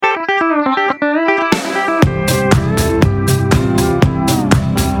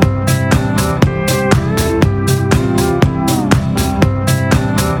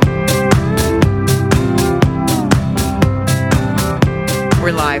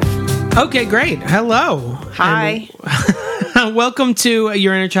Okay, great. Hello. Hi. And welcome to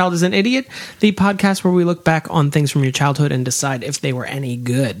Your Inner Child is an Idiot, the podcast where we look back on things from your childhood and decide if they were any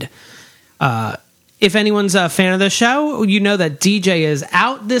good. If anyone's a fan of the show, you know that DJ is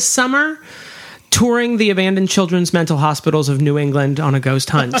out this summer touring the abandoned children's mental hospitals of New England on a ghost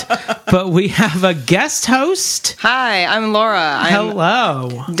hunt. But we have a guest host. Hi, I'm Laura.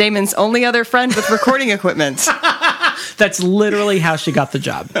 Hello. I'm Damon's only other friend with recording equipment. That's literally how she got the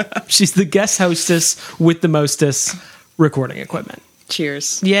job. She's the guest hostess with the mostest recording equipment.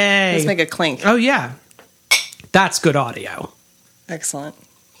 Cheers. Yay. Let's make a clink. Oh, yeah. That's good audio. Excellent.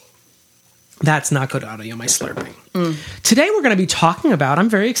 That's not good audio, my slurping. Today we're going to be talking about, I'm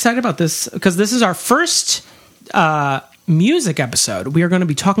very excited about this, because this is our first music episode. We are going to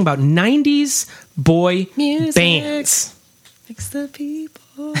be talking about 90s boy Music bands. makes the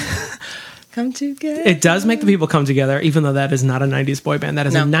people come together. It does make the people come together, even though that is not a 90s boy band. That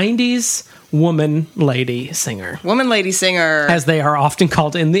is a 90s woman lady singer. Woman lady singer. As they are often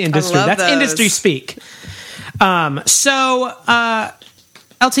called in the industry. love That's those. industry speak.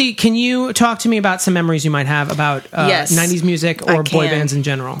 LT, can you talk to me about some memories you might have about Yes, 90s music or boy bands in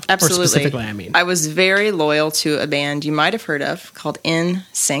general? Absolutely. Or specifically, I mean. I was very loyal to a band you might have heard of called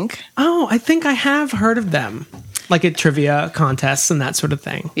NSYNC. Oh, I think I have heard of them. Like at trivia contests and that sort of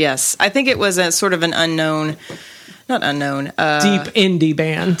thing. Yes. I think it was a sort of an not unknown. Deep indie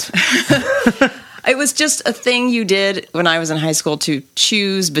band. It was just a thing you did when I was in high school to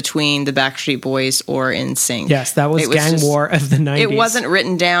choose between the Backstreet Boys or NSYNC. Yes, that was gang war of the 90s. It wasn't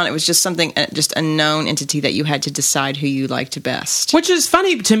written down. It was just something, just a known entity that you had to decide who you liked best. Which is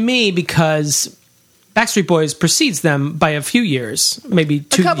funny to me because Backstreet Boys precedes them by a few years, maybe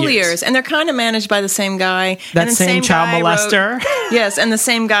 2 years. A couple of years. And they're kind of managed by the same guy. That and the same child guy molester. Yes, and the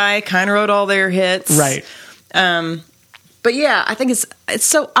same guy kind of wrote all their hits. Right. But yeah, I think it's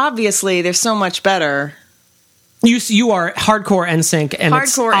so obviously they're so much better. You are hardcore NSYNC, and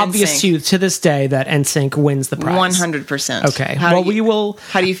it's Hardcore obvious NSYNC. to you to this day that NSYNC wins the prize. 100%. Okay. How do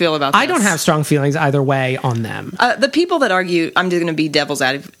you feel about this? I don't have strong feelings either way on them. The people that argue, I'm just going to be devil's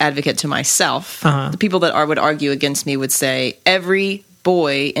advocate to myself. The people that would argue against me would say every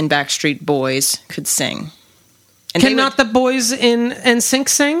boy in Backstreet Boys could sing. And Cannot the boys in NSYNC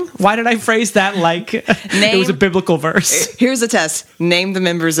sing? Why did I phrase that like it was a biblical verse? Here's a test. Name the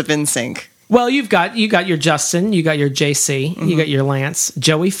members of NSYNC. Well, you got your Justin, you got your JC, you got your Lance,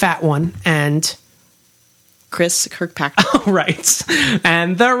 Joey Fat One, and Chris Kirkpatrick. right,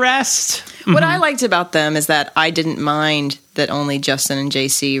 and the rest. What I liked about them is that I didn't mind that only Justin and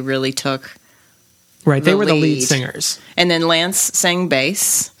JC really took Right, they were the lead lead. singers. And then Lance sang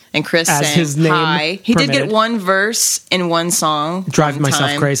bass, and Chris As sang his name high. He did permitted. get one verse in one song. Drive one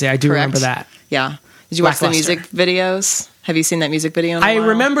myself time. crazy. I do Correct. remember that. Yeah. Did you watch the Lackluster. music videos? Have you seen that music video in a I while?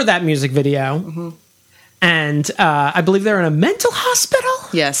 remember that music video. And I believe they're in a mental hospital.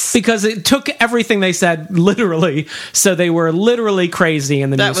 Yes. Because it took everything they said literally. So they were literally crazy in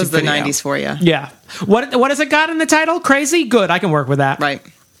the That music was the video. 90s for you. Yeah. What has it got in the title? Crazy? Good. I can work with that. Right.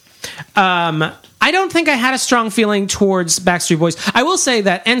 I don't think I had a strong feeling towards Backstreet Boys. I will say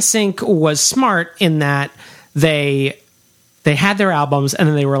that NSYNC was smart in that they had their albums and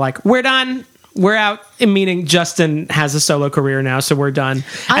then they were like, we're done. We're out, meaning Justin has a solo career now, so we're done.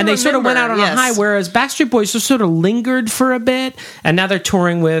 And they sort of went out on a high, whereas Backstreet Boys just sort of lingered for a bit, and now they're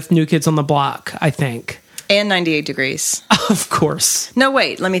touring with New Kids on the Block, I think. And 98 Degrees. Of course. No,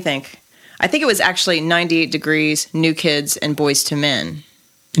 wait. Let me think. I think it was actually 98 Degrees, New Kids, and Boys to Men.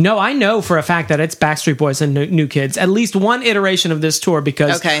 No, I know for a fact that it's Backstreet Boys and New Kids. At least one iteration of this tour,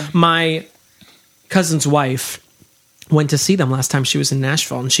 because my cousin's wife went to see them last time she was in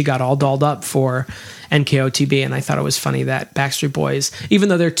Nashville, and she got all dolled up for NKOTB, and I thought it was funny that Backstreet Boys, even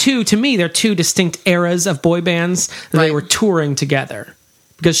though they're two distinct eras of boy bands, they were touring together.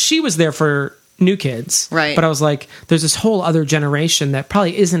 Because she was there for New Kids, right? But I was like, there's this whole other generation that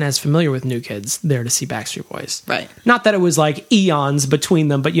probably isn't as familiar with New Kids there to see Backstreet Boys. Right. Not that it was like eons between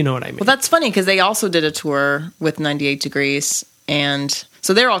them, but you know what I mean. Well, that's funny because they also did a tour with 98 Degrees, and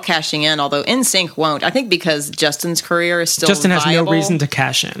so they're all cashing in, although NSYNC won't. I think because Justin's career is still Justin has viable. no reason to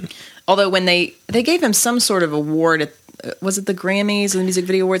cash in. Although when they gave him some sort of award at, was it the Grammys or the Music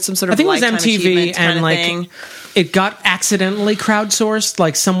Video Awards, some sort of I think it was lifetime MTV, achievement kind and of like thing. It got accidentally crowdsourced.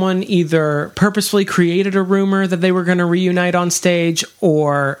 Like someone either purposefully created a rumor that they were going to reunite on stage,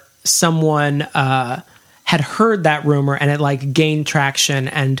 or someone had heard that rumor and it like gained traction,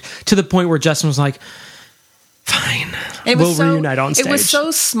 and to the point where Justin was like, fine, we'll reunite on stage. It was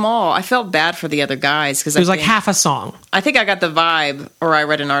so small. I felt bad for the other guys because it was like half a song. I think I got the vibe, or I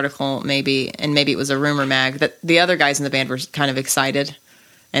read an article maybe, and maybe it was a rumor mag, that the other guys in the band were kind of excited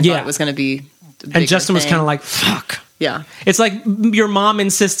and thought it was going to be and Justin was kind of like, fuck. Yeah. It's like your mom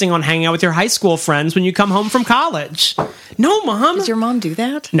insisting on hanging out with your high school friends when you come home from college. No, Mom. Did your mom do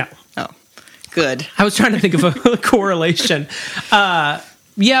that? No. Oh, good. I was trying to think of a correlation.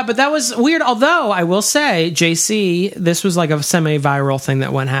 Yeah, but that was weird. Although I will say, JC, this was like a semi-viral thing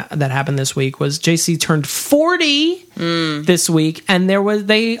that happened this week. Was JC turned 40 this week, and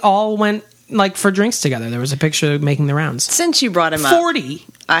they all went like for drinks together. There was a picture making the rounds. Since you brought him 40.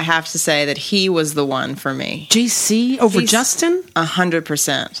 I have to say that he was the one for me. JC over Justin?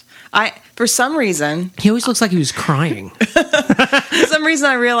 100%. For some reason, he always looks like he was crying. For some reason,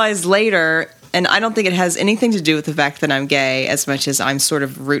 I realized later. And I don't think it has anything to do with the fact that I'm gay as much as I'm sort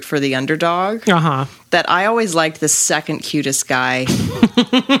of root for the underdog. That I always liked the second cutest guy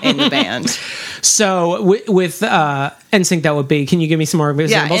in the band. So with NSYNC, that would be, can you give me some more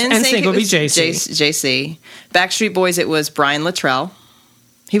examples? Yeah, NSYNC would be JC. JC. Backstreet Boys, it was Brian Luttrell.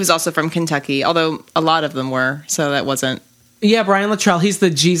 He was also from Kentucky, although a lot of them were, so that wasn't. Yeah, Brian Luttrell, he's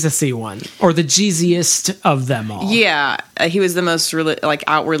the Jesus-y one, or the Jeeziest of them all. Yeah, he was the most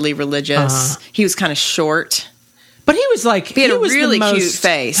outwardly religious. He was kind of short. But he was like... He had a really cute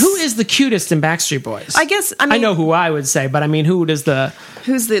face. Who is the cutest in Backstreet Boys? I know who I would say, but I mean, who's the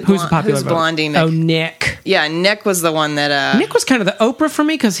popular blondie? Oh, Nick. Yeah, Nick was the one that... Nick was kind of the Oprah for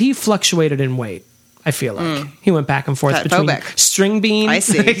me, because he fluctuated in weight, I feel like. He went back and forth between string bean... I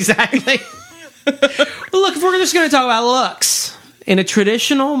see. Exactly. Look, if we're just going to talk about looks in a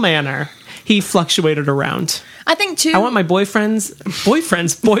traditional manner, he fluctuated around. I think too. I want my boy bands,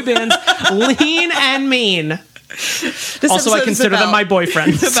 lean and mean. Also, I consider them my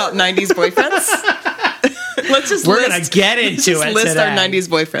boyfriends. About 90s boyfriends. We're going to get into it list today. Our 90s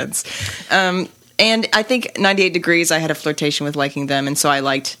boyfriends. And I think 98 Degrees, I had a flirtation with liking them, and so I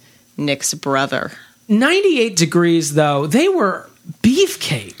liked Nick's brother. 98 Degrees, though, they were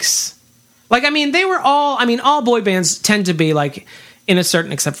beefcakes. Like, I mean, all boy bands tend to be like, in a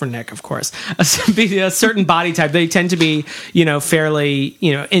certain, except for Nick, of course, a certain body type. They tend to be, fairly,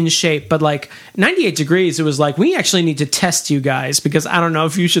 in shape. But like 98 Degrees, it was like, we actually need to test you guys because I don't know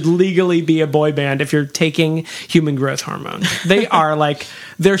if you should legally be a boy band if you're taking human growth hormone. They are like,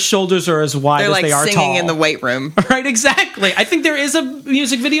 their shoulders are as wide as they are tall. They're like singing in the weight room. Right, exactly. I think there is a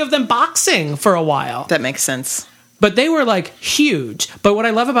music video of them boxing for a while. That makes sense. But they were like huge. But what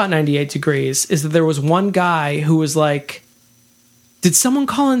I love about 98 Degrees is that there was one guy who was like, did someone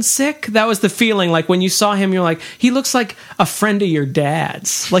call in sick? That was the feeling. Like when you saw him, you're like, he looks like a friend of your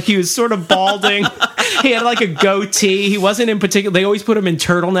dad's. Like he was sort of balding. He had like a goatee. He wasn't in particular. They always put him in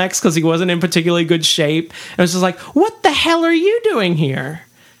turtlenecks because he wasn't in particularly good shape. And it was just like, what the hell are you doing here?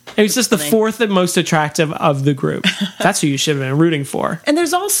 It was just the fourth and most attractive of the group. That's who you should have been rooting for. And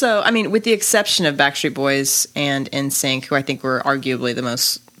there's also, with the exception of Backstreet Boys and NSYNC, who I think were arguably the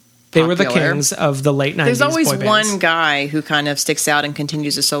most popular. They were the kings of the late 90s There's always boy bands. one guy who kind of sticks out and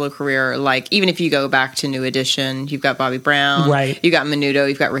continues a solo career. Like, even if you go back to New Edition, you've got Bobby Brown. Right. You've got Menudo.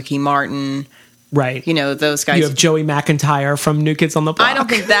 You've got Ricky Martin. Right. Those guys. You have Joey McIntyre from New Kids on the Block. I don't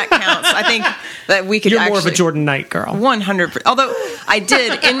think that counts. I think that we could You're more of a Jordan Knight girl. 100%. Although I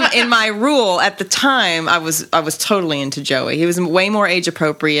did, in my rule at the time, I was totally into Joey. He was way more age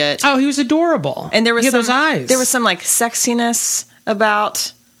appropriate. Oh, he was adorable. And there was those eyes. There was some like sexiness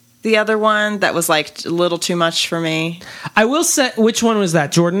about the other one that was like a little too much for me. I will say, which one was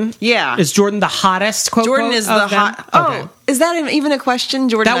that? Jordan? Yeah. Is Jordan the hottest? Quote, Jordan quote, is the hot. Okay. Oh, is that even a question?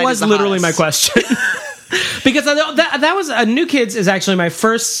 Jordan. That was literally my question. Because that was New Kids is actually my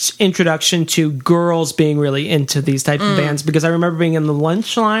first introduction to girls being really into these type of bands, because I remember being in the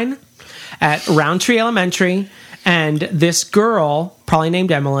lunch line at Roundtree Elementary, and this girl, probably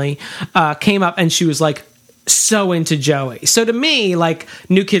named Emily, came up and she was like so into Joey. So to me, like,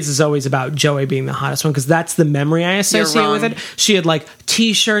 New Kids is always about Joey being the hottest one, because that's the memory I associate with it. She had like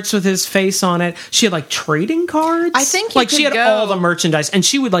t-shirts with his face on it. She had like trading cards. I think she had all the merchandise, and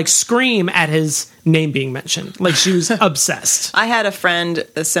she would like scream at his name being mentioned. Like she was obsessed. I had a friend,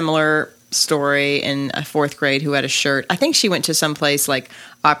 a similar story in fourth grade, who had a shirt. I think she went to some place like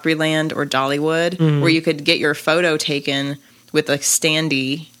Opryland or Dollywood, where you could get your photo taken with like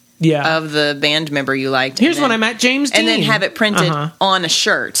standee. Yeah. Of the band member you liked. Here's when I met James Dean. And then have it printed on a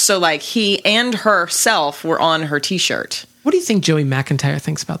shirt. So like he and herself were on her t-shirt. What do you think Joey McIntyre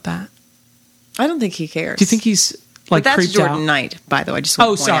thinks about that? I don't think he cares. Do you think he's like but that's creeped Jordan out? Knight, by the way. I just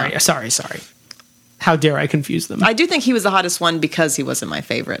want to point out. Sorry. How dare I confuse them? I do think he was the hottest one because he wasn't my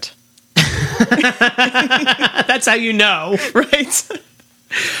favorite. That's how you know. Right.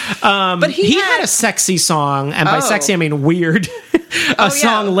 But he had a sexy song, and by sexy I mean weird.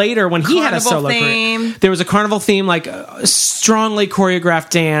 song later when he had a solo theme. Career. There was a carnival theme, like a strongly choreographed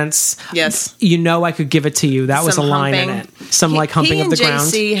dance. Yes. You know I could give it to you. That was a line in it. Some like humping of the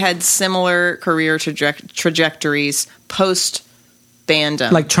ground. He and JC had similar career trajectories post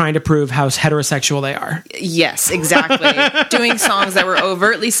fandom. Like trying to prove how heterosexual they are. Yes, exactly. Doing songs that were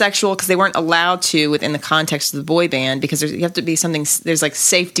overtly sexual because they weren't allowed to within the context of the boy band because you have to be something, there's like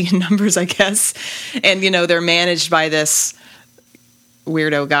safety in numbers, I guess. And, they're managed by this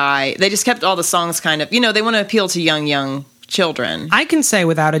weirdo guy. They just kept all the songs kind of, they want to appeal to young children. I can say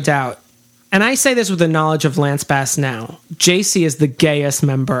without a doubt, and I say this with the knowledge of Lance Bass now, JC is the gayest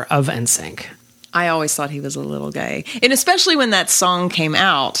member of NSYNC. I always thought he was a little gay. And especially when that song came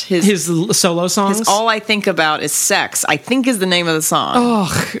out. His solo songs? All I Think About Is Sex, I think is the name of the song.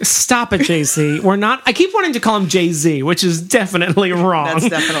 Oh, stop it, JC. We're not... I keep wanting to call him Jay-Z, which is definitely wrong. That's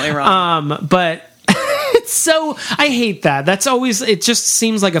definitely wrong. But... It's so... I hate that. That's always... It just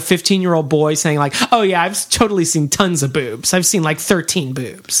seems like a 15-year-old boy saying like, oh yeah, I've totally seen tons of boobs. I've seen like 13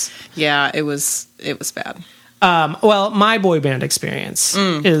 boobs. Yeah, it was bad. Well, my boy band experience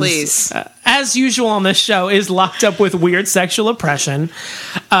is, please. As usual on this show, is locked up with weird sexual oppression.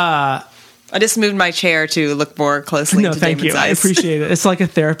 I just moved my chair to look more closely into thank Damon's you. eyes. I appreciate it. It's like a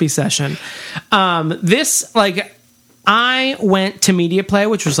therapy session. I went to Media Play,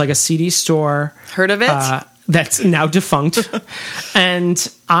 which was like a CD store. Heard of it? That's now defunct. And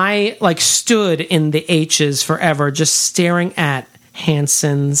I stood in the H's forever, just staring at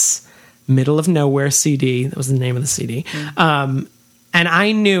Hanson's Middle of Nowhere CD. That was the name of the CD. And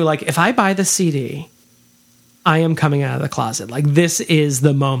I knew, if I buy the CD, I am coming out of the closet. This is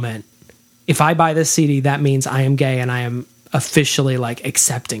the moment. If I buy this CD, that means I am gay and I am officially,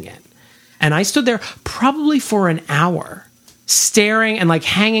 accepting it. And I stood there probably for an hour, staring and,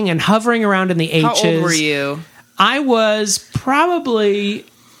 hanging and hovering around in the H's. How old were you? I was probably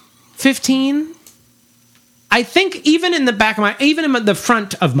 15. I think even in the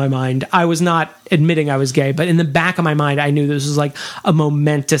front of my mind, I was not admitting I was gay, but in the back of my mind, I knew this was a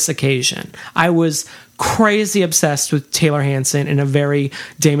momentous occasion. I was crazy obsessed with Taylor Hanson in a very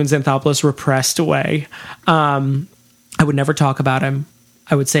Damon Xanthopoulos repressed way. I would never talk about him.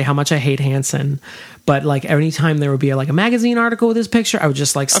 I would say how much I hate Hanson, but any time there would be a magazine article with his picture, I would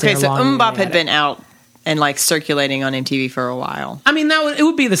just stare okay, so MMMBop had been out and circulating on MTV for a while. I mean, it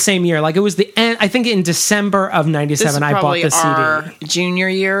would be the same year. It was the end. I think in December of '97, I bought the CD. Our junior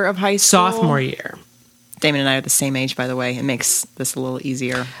year of high school, sophomore year. Damon and I are the same age, by the way. It makes this a little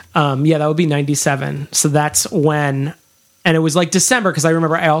easier. Yeah, that would be '97. So that's when, and it was December because I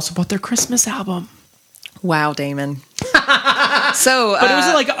remember I also bought their Christmas album. Wow, Damon. So, but it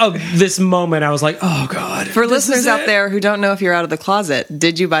was this moment. I was like, oh god. For listeners out there who don't know if you're out of the closet,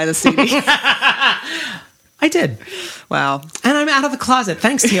 did you buy the CD? I did. Wow. And I'm out of the closet.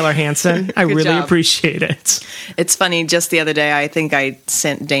 Thanks, Taylor Hanson. I really appreciate it. It's funny. Just the other day, I think I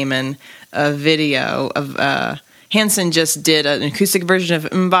sent Damon a video of Hanson just did an acoustic version of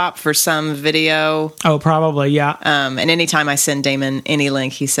MMMBop for some video. Oh, probably, yeah. And anytime I send Damon any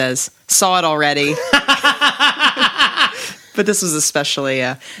link, he says, saw it already. But this was especially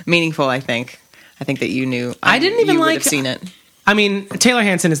meaningful, I think. I think that you knew. I didn't even would have seen it. I mean, Taylor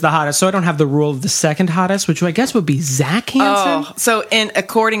Hanson is the hottest, so I don't have the rule of the second hottest, which I guess would be Zach Hanson. Oh, so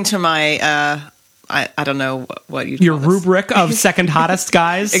according to my, I don't know what you your rubric of second hottest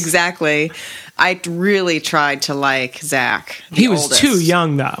guys. Exactly. I really tried to like Zach. He was too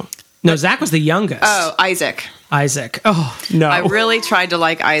young, though. No, Zach was the youngest. Oh, Isaac. Oh, no. I really tried to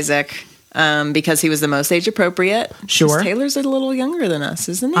like Isaac. Because he was the most age appropriate. Sure. Taylor's a little younger than us,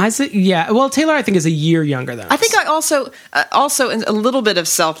 isn't he? Isaac, yeah. Well, Taylor, I think, is a year younger than us. I think I also a little bit of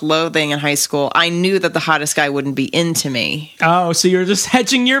self-loathing in high school. I knew that the hottest guy wouldn't be into me. Oh, so you're just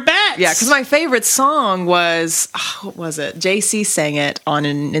hedging your bets. Yeah, because my favorite song was, what was it? JC sang it on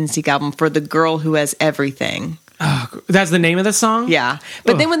an NSYNC album for The Girl Who Has Everything. Oh, that's the name of the song? Yeah.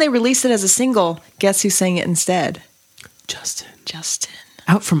 But then when they released it as a single, guess who sang it instead? Justin.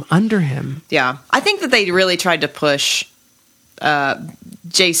 out from under him. Yeah. I think that they really tried to push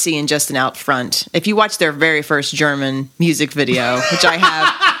JC and Justin out front. If you watch their very first German music video, which I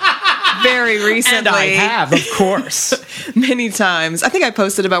have very recently. And I have, of course. Many times. I think I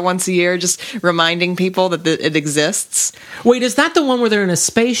post it about once a year, just reminding people that it exists. Wait, is that the one where they're in a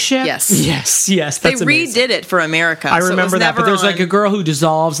spaceship? Yes. Yes. They redid it for America. I remember that, but there's like a girl who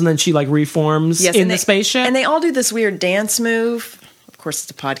dissolves and then she like reforms in the spaceship. And they all do this weird dance move. Of course,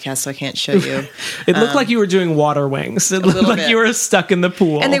 it's a podcast, so I can't show you. It looked like you were doing water wings. It looked like you were stuck in the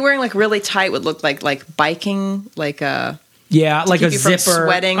pool. And they wearing like really tight, what looked like biking, like a like a zipper, from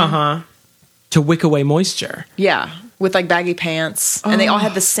sweating, to wick away moisture. Yeah, with like baggy pants, and they all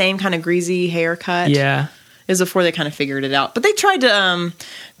had the same kind of greasy haircut. Yeah. It was before they kind of figured it out. But they tried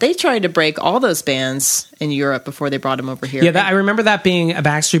to break all those bands in Europe before they brought them over here. Yeah, I remember that being a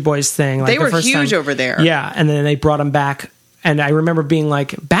Backstreet Boys thing. Like they were huge over there. Yeah, and then they brought them back. And I remember being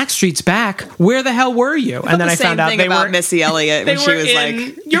like, Backstreet's back. Where the hell were you? And then I found out they were Missy Elliott when she was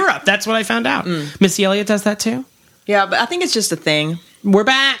in Europe. That's what I found out. Missy Elliott does that too? Yeah, but I think it's just a thing. We're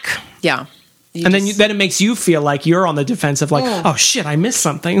back. Yeah. Then it makes you feel like you're on the defensive, like, oh shit, I missed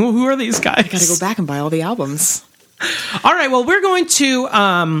something. Who are these guys? I gotta go back and buy all the albums. All right, well, we're going to,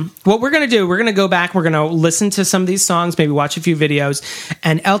 what we're going to do, we're going to go back, we're going to listen to some of these songs, maybe watch a few videos,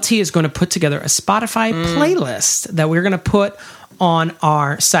 and LT is going to put together a Spotify playlist that we're going to put on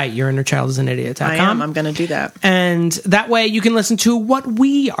our site, yourinnerchildisanIdiot.com. I am. I'm going to do that. And that way you can listen to what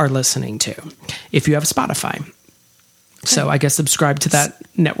we are listening to if you have Spotify. Okay. So I guess subscribe to that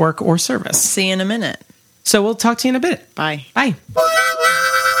network or service. See you in a minute. So we'll talk to you in a bit. Bye. Bye.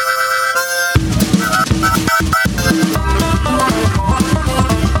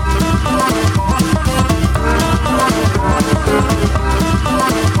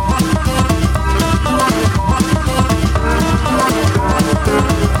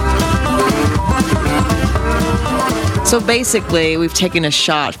 So basically, we've taken a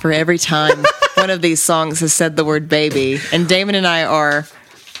shot for every time one of these songs has said the word baby. And Damon and I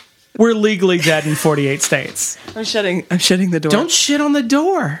we're legally dead in 48 states. I'm shutting the door. Don't shit on the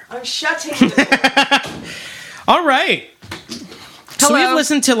door. I'm shutting the door. All right. Hello. So we've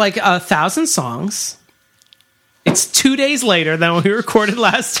listened to like 1,000 songs. It's 2 days later than when we recorded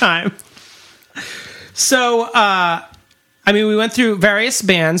last time. So, we went through various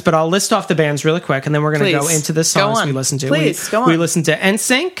bands, but I'll list off the bands really quick, and then we're going to go into the songs we listened to. Go on. We listened to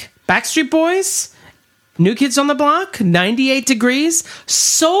NSYNC, Backstreet Boys, New Kids on the Block, 98 Degrees,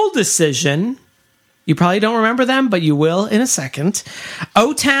 Soul Decision. You probably don't remember them, but you will in a second.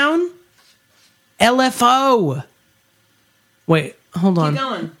 O-Town, LFO. Wait, hold on. Keep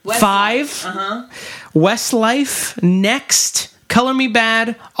going. Five. Westlife, Next, Color Me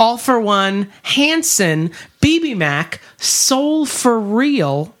Bad, All for One, Hanson, BB Mac, Soul for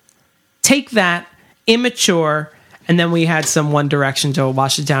Real, Take That, Immature, and then we had some One Direction to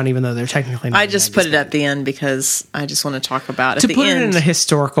wash it down, even though they're technically not. I just put it at the end because I just want to talk about it. To put it in a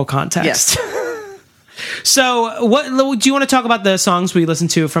historical context. Yes. So, what do you want to talk about the songs we listened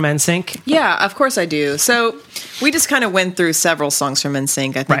to from NSYNC? Yeah, of course I do. So, we just kind of went through several songs from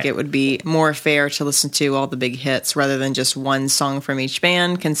NSYNC. I think it would be more fair to listen to all the big hits rather than just one song from each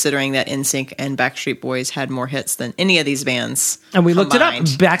band, considering that NSYNC and Backstreet Boys had more hits than any of these bands. And we looked it up.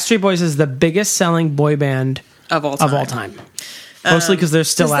 Backstreet Boys is the biggest selling boy band of all time. Mostly because they're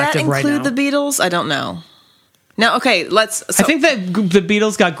still active right now. Does that include the Beatles? I don't know. Now, okay, I think that the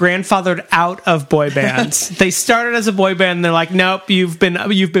Beatles got grandfathered out of boy bands. They started as a boy band, and they're like, nope, you've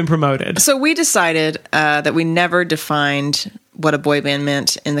been promoted. So we decided that we never defined what a boy band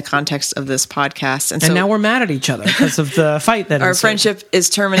meant in the context of this podcast. And now we're mad at each other because of the fight that our friendship is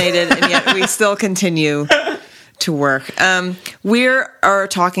terminated, and yet we still continue to work. We are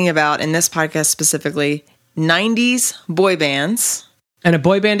talking about, in this podcast specifically, 90s boy bands. And a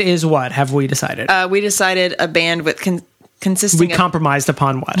boy band is what, have we decided? We decided a band with consisting We compromised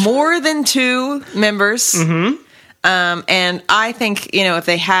upon what? More than two members. Mm-hmm. And I think, if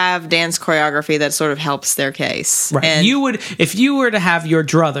they have dance choreography, that sort of helps their case. Right. And if you were to have your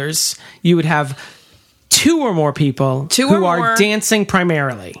druthers, you would have two or more people who are dancing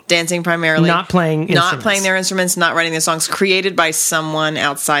primarily. Not playing their instruments, not writing their songs, created by someone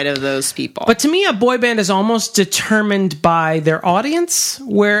outside of those people. But to me, a boy band is almost determined by their audience,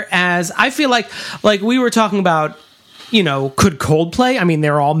 whereas I feel like we were talking about, could Coldplay,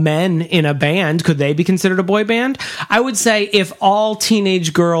 they're all men in a band, could they be considered a boy band? I would say if all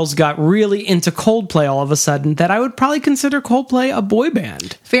teenage girls got really into Coldplay all of a sudden, that I would probably consider Coldplay a boy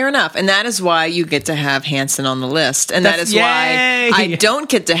band. Fair enough. And that is why you get to have Hanson on the list. And that is why I don't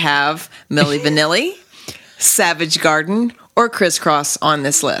get to have Milli Vanilli, Savage Garden, or Criss Cross on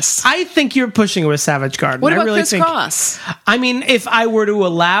this list. I think you're pushing it with Savage Garden. What about Criss Cross? If I were to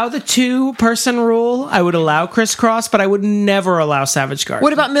allow the 2-person rule, I would allow Criss Cross, but I would never allow Savage Garden.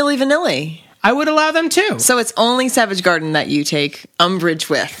 What about Milli Vanilli? I would allow them too. So it's only Savage Garden that you take umbrage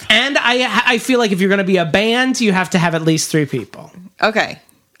with. And I feel like if you're going to be a band, you have to have at least 3 people. Okay.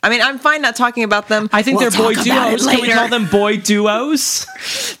 I'm fine not talking about them. I think they're boy duos. Can we call them boy duos?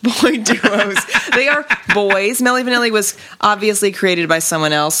 Boy duos. They are boys. Milli Vanilli was obviously created by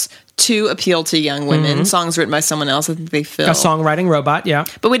someone else to appeal to young women. Mm-hmm. Songs written by someone else. I think they fill. A songwriting robot, yeah.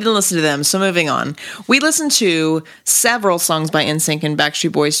 But we didn't listen to them, so moving on. We listened to several songs by NSYNC and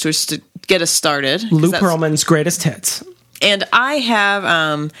Backstreet Boys to get us started. Lou Pearlman's greatest hits. And I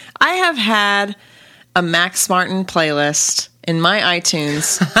have had a Max Martin playlist in my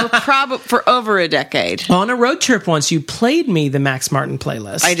iTunes for over a decade. On a road trip once, you played me the Max Martin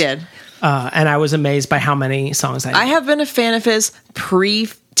playlist. I did. And I was amazed by how many songs I did. I have been a fan of his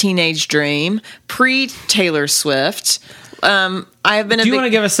pre-Teenage Dream, pre-Taylor Swift. I have been. Do you want to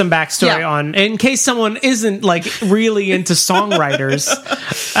give us some backstory on, in case someone isn't like really into songwriters?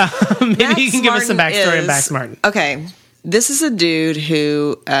 Maybe you can give us some backstory on Max Martin. Okay. This is a dude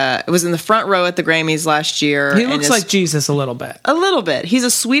who was in the front row at the Grammys last year. He looks like Jesus a little bit. A little bit. He's a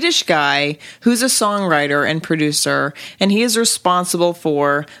Swedish guy who's a songwriter and producer, and he is responsible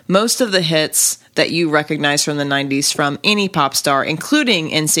for most of the hits that you recognize from the 90s from any pop star, including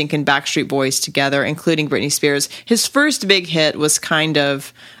NSYNC and Backstreet Boys together, including Britney Spears. His first big hit was kind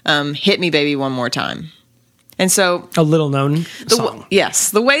of Hit Me Baby One More Time. And so a little known song.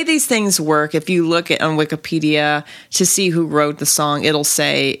 Yes. The way these things work, if you look on Wikipedia to see who wrote the song, it'll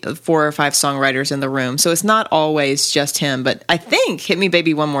say 4 or 5 songwriters in the room. So it's not always just him. But I think Hit Me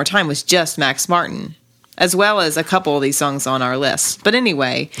Baby One More Time was just Max Martin, as well as a couple of these songs on our list. But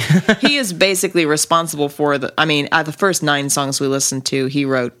anyway, he is basically responsible for the first 9 songs we listened to, he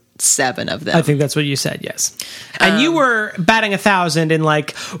wrote 7 of them. I think that's what you said, yes. And you were batting 1,000 and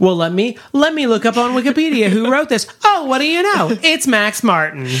like, well, let me look up on Wikipedia who wrote this. Oh, what do you know? It's Max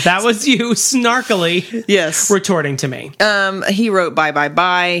Martin. That was you snarkily retorting to me. He wrote Bye Bye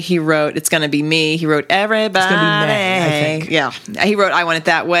Bye. He wrote It's Gonna Be Me. He wrote Everybody. It's Gonna Be May, I think. Yeah. He wrote I Want It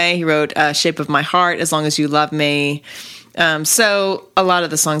That Way. He wrote Shape of My Heart, As Long As You Love Me. So a lot of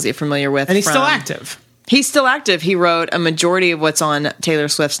the songs that you're familiar with. And he's still active. He's still active. He wrote a majority of what's on Taylor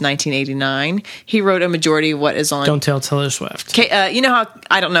Swift's 1989. He wrote a majority of what is on... Don't Tell Taylor Swift. You know how...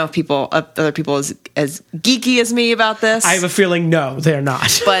 I don't know if other people as geeky as me about this. I have a feeling no, they're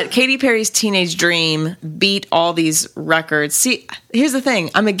not. But Katy Perry's Teenage Dream beat all these records. See, here's the thing.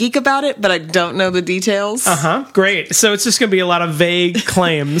 I'm a geek about it, but I don't know the details. Great. So it's just going to be a lot of vague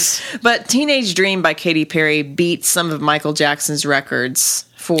claims. But Teenage Dream by Katy Perry beat some of Michael Jackson's records.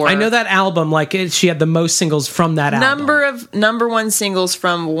 I know that album, she had the most singles from that album. Number 1 singles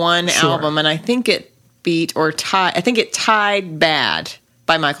from one album, and I think it tied Bad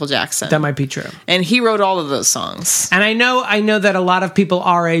by Michael Jackson. That might be true. And he wrote all of those songs. And I know that a lot of people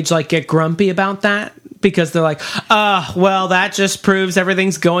our age get grumpy about that because they're like, well, that just proves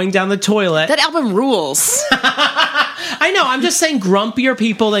everything's going down the toilet. That album rules. I know. I'm just saying grumpier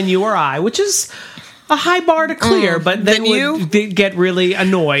people than you or I, which is a high bar to clear, but they would get really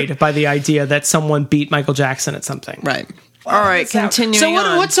annoyed by the idea that someone beat Michael Jackson at something. Right. All right, continuing So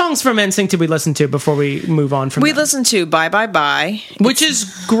what songs from NSYNC did we listen to before we move on from We listened to Bye Bye Bye. Which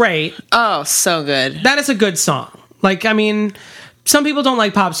is great. Oh, so good. That is a good song. Some people don't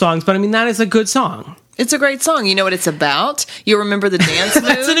like pop songs, but that is a good song. It's a great song. You know what it's about? You remember the dance moves?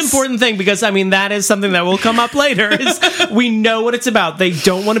 That's an important thing because, that is something that will come up later. Is we know what it's about. They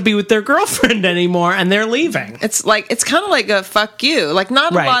don't want to be with their girlfriend anymore, and they're leaving. It's kind of like a fuck you.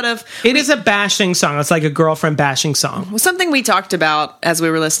 Not a lot of... It is a bashing song. It's like a girlfriend bashing song. Well, something we talked about as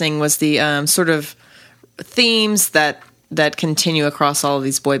we were listening was the sort of themes that continue across all of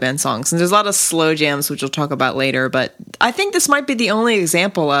these boy band songs. And there's a lot of slow jams, which we'll talk about later. But I think this might be the only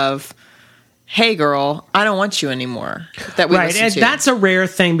example of... Hey girl, I don't want you anymore. That we listen to. That's a rare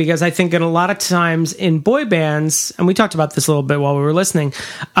thing because I think in a lot of times in boy bands, and we talked about this a little bit while we were listening,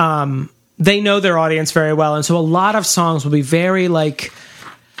 they know their audience very well, and so a lot of songs will be very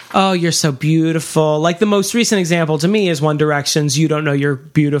oh, you're so beautiful. The most recent example to me is One Direction's You Don't Know You're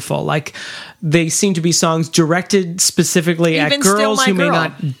Beautiful. They seem to be songs directed specifically Even at girls who may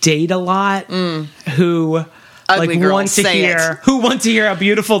not date a lot, who... who want to hear how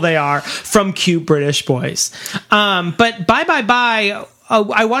beautiful they are from cute British boys. But Bye Bye Bye,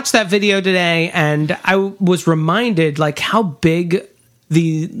 I watched that video today and I was reminded how big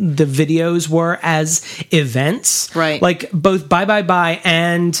the videos were as events. Right. Both Bye Bye Bye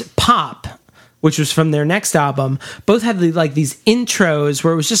and Pop, which was from their next album, both had these intros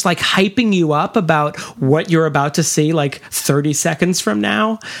where it was just hyping you up about what you're about to see 30 seconds from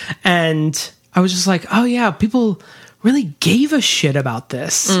now. And I was just oh yeah, people really gave a shit about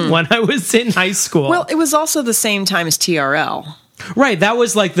this when I was in high school. Well, it was also the same time as TRL. Right, that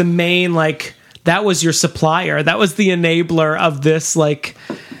was the main, that was your supplier. That was the enabler of this,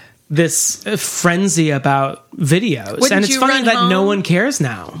 this frenzy about videos. And it's funny that no one cares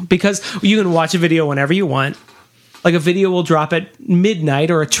now because you can watch a video whenever you want. A video will drop at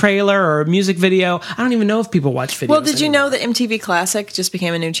midnight or a trailer or a music video. I don't even know if people watch videos Well, did you know that MTV Classic just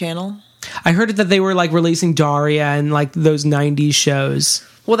became a new channel? I heard that they were releasing Daria and those 90s shows.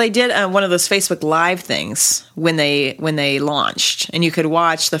 Well, they did one of those Facebook Live things when they launched, and you could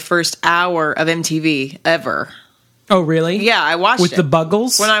watch the first hour of MTV ever. Oh, really? Yeah, I watched with the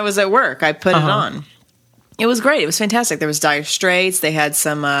Buggles when I was at work. I put it on. It was great. It was fantastic. There was Dire Straits. They had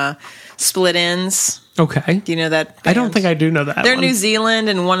some Split Enz. Okay. Do you know that band? I don't think I do know that. They're New Zealand,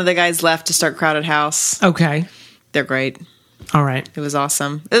 and one of the guys left to start Crowded House. Okay. They're great. All right. It was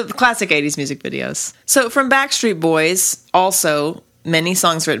awesome. The classic 80s music videos. So from Backstreet Boys, also many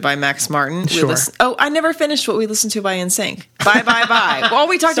songs written by Max Martin. Sure. I never finished what we listened to by NSYNC. Bye, bye, bye. All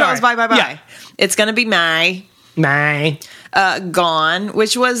we talked about was bye, bye, bye. Yeah. It's going to be My. Gone,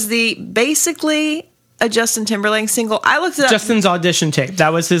 which was basically a Justin Timberlake single. I looked it up. Justin's audition tape.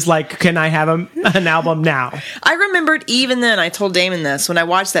 That was his, can I have an album now? I remembered even then, I told Damon this, when I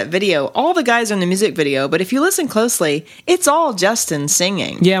watched that video, all the guys are in the music video, but if you listen closely, it's all Justin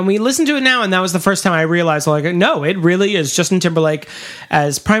singing. Yeah, and we listened to it now, and that was the first time I realized, no, it really is Justin Timberlake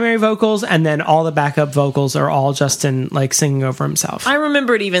as primary vocals, and then all the backup vocals are all Justin, singing over himself. I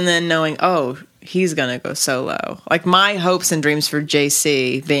remembered even then knowing, he's gonna go solo. My hopes and dreams for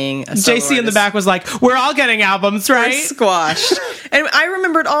JC being a solo JC artist in the back was we're all getting albums, right? Squashed. And I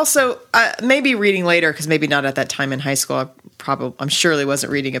remembered also, maybe reading later, because maybe not at that time in high school, I'm surely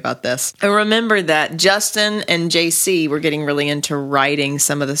wasn't reading about this. I remembered that Justin and JC were getting really into writing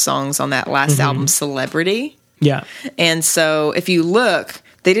some of the songs on that last album, Celebrity. Yeah. And so if you look,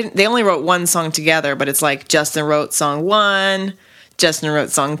 they only wrote one song together, but it's Justin wrote song 1, Justin wrote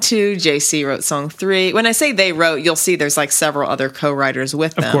song 2, JC wrote song 3. When I say they wrote, you'll see there's several other co-writers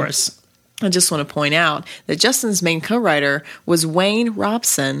with them. Of course. I just want to point out that Justin's main co-writer was Wayne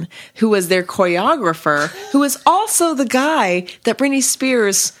Robson, who was their choreographer, who was also the guy that Britney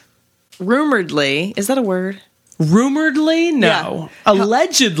Spears rumoredly, is that a word? Rumoredly? No. Yeah.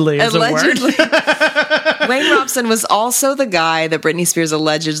 Allegedly is a word. Wayne Robson was also the guy that Britney Spears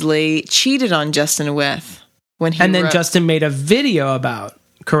allegedly cheated on Justin with. And then Justin made a video about,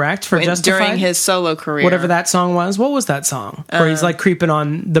 correct? For Justified? During his solo career. Whatever that song was. What was that song? Where he's creeping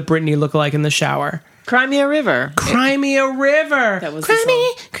on the Britney lookalike in the shower. Cry Me a River. Cry Me a River. That was Cry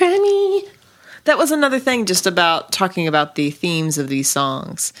Me. That was another thing just about talking about the themes of these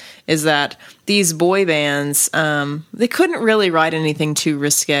songs, is that these boy bands, they couldn't really write anything too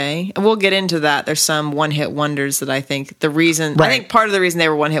risque. And we'll get into that. There's some one-hit wonders that I think I think part of the reason they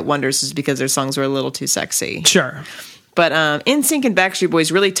were one-hit wonders is because their songs were a little too sexy. Sure. But NSYNC and Backstreet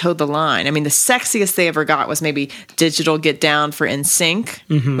Boys really towed the line. I mean, the sexiest they ever got was maybe Digital Get Down for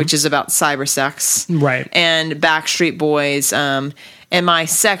NSYNC, which is about cyber sex. Right. And Backstreet Boys, Am I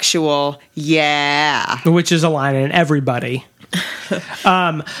Sexual? Yeah. Which is a line in Everybody.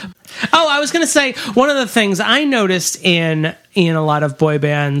 I was going to say, one of the things I noticed in a lot of boy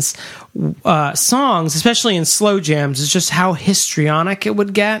bands' songs, especially in slow jams, is just how histrionic it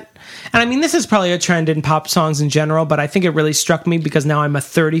would get. And I mean, this is probably a trend in pop songs in general, but I think it really struck me because now I'm a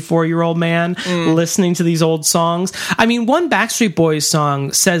 34-year-old man listening to these old songs. I mean, one Backstreet Boys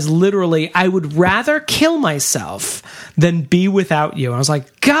song says literally, I would rather kill myself than be without you. And I was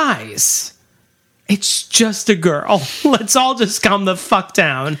like, guys, it's just a girl. Let's all just calm the fuck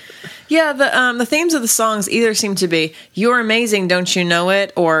down. Yeah, the themes of the songs either seem to be, you're amazing, don't you know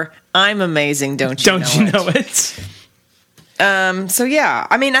it? Or I'm amazing, don't you know it? So yeah,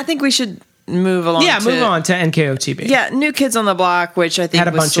 I mean, I think we should move along. Yeah, move on to NKOTB. Yeah, New Kids on the Block, which I think had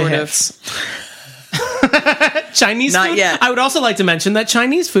a was bunch of hits. Chinese Not food? Yet. I would also like to mention that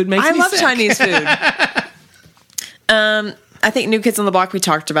Chinese food makes me sick. I love Chinese food. I think New Kids on the Block we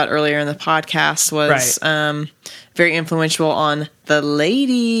talked about earlier in the podcast was very influential on the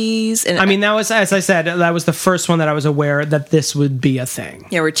ladies. And I mean, that was, as I said, that was the first one that I was aware that this would be a thing.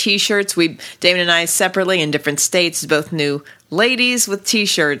 Yeah, we're T-shirts. Damon and I separately in different states both knew ladies with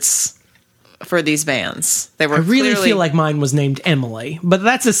T-shirts for these bands. They were. I really feel like mine was named Emily, but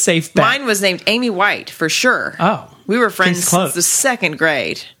that's a safe bet. Mine was named Amy White for sure. Oh, we were friends since the second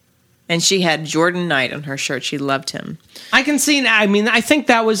grade. And she had Jordan Knight on her shirt. She loved him. I can see. I mean, I think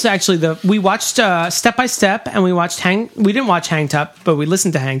that was actually we watched Step by Step, and we watched we didn't watch Hang Tough, but we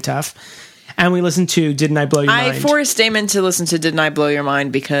listened to Hang Tough, and we listened to Didn't I Blow Your Mind? I forced Damon to listen to Didn't I Blow Your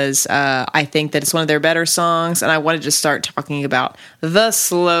Mind because I think that it's one of their better songs, and I wanted to start talking about the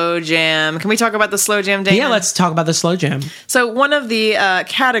slow jam. Can we talk about the slow jam, Damon? Yeah, let's talk about the slow jam. So one of the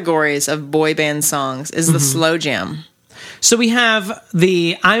categories of boy band songs is the slow jam. So we have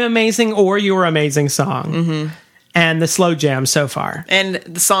the I'm Amazing or You're Amazing song and the slow jam so far. And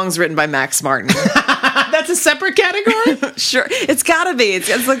the songs written by Max Martin. That's a separate category? Sure. It's gotta be.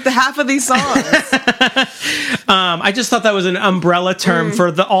 It's like the half of these songs. I just thought that was an umbrella term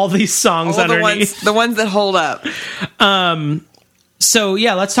for all these songs underneath. The ones that hold up. So,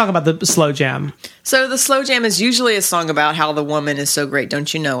 yeah, let's talk about the slow jam. So the slow jam is usually a song about how the woman is so great,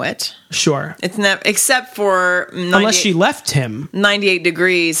 don't you know it? Sure. It's never, except for... Unless she left him. 98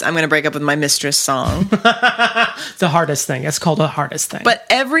 Degrees, I'm going to break up with my mistress song. The hardest thing. It's called the hardest thing. But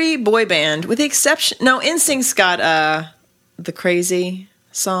every boy band, with the exception... No, NSYNC's got the Crazy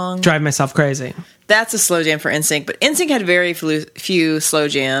song. Drive Myself Crazy. That's a slow jam for NSYNC, but NSYNC had very few slow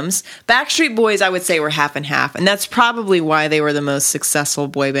jams. Backstreet Boys, I would say, were half and half, and that's probably why they were the most successful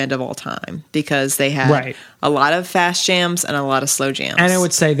boy band of all time, because they had a lot of fast jams and a lot of slow jams. And I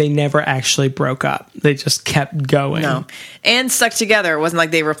would say they never actually broke up. They just kept going. No. And stuck together. It wasn't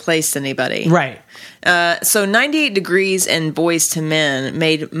like they replaced anybody. Right. So 98 Degrees and Boyz II Men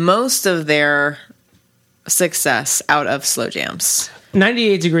made most of their success out of slow jams.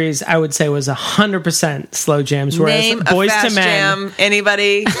 98 Degrees, I would say, was 100% slow jams. Whereas name Boyz a fast II Men, jam.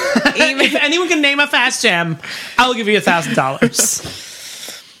 Anybody? If anyone can name a fast jam, I'll give you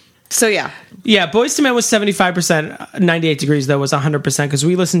 $1,000. So yeah. Yeah, Boyz II Men was 75%. 98 Degrees, though, was 100% because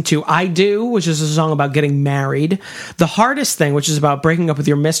we listened to I Do, which is a song about getting married. The Hardest Thing, which is about breaking up with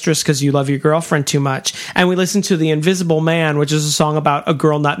your mistress because you love your girlfriend too much. And we listened to The Invisible Man, which is a song about a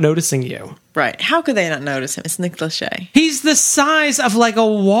girl not noticing you. Right. How could they not notice him? It's Nick Lachey. He's the size of like a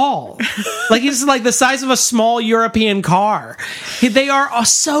wall. Like he's like the size of a small European car. They are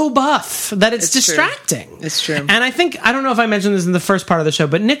so buff that it's distracting. True. It's true. And I think, I don't know if I mentioned this in the first part of the show,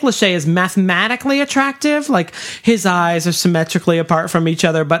 but Nick Lachey is mathematically attractive. Like his eyes are symmetrically apart from each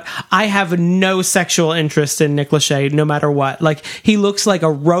other, but I have no sexual interest in Nick Lachey no matter what. Like he looks like a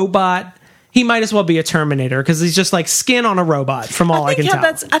robot. He might as well be a Terminator because he's just like skin on a robot from all I can tell.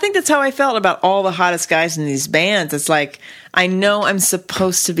 I think that's how I felt about all the hottest guys in these bands. It's like, I know I'm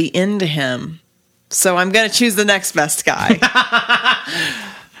supposed to be into him, so I'm going to choose the next best guy.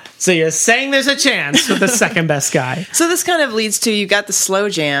 So you're saying there's a chance with the second best guy. So this kind of leads to, you got the slow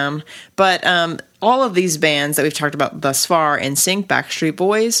jam, but all of these bands that we've talked about thus far, NSYNC, Backstreet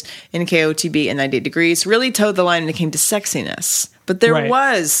Boys, NKOTB, and 98 Degrees, really towed the line when it came to sexiness. But there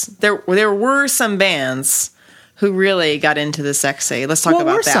were some bands who really got into the sexy. Let's talk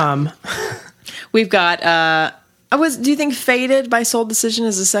about that. Some? We've got, do you think Faded by Soul Decision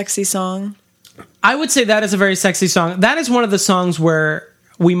is a sexy song? I would say that is a very sexy song. That is one of the songs where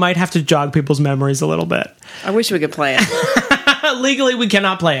we might have to jog people's memories a little bit. I wish we could play it. Legally, we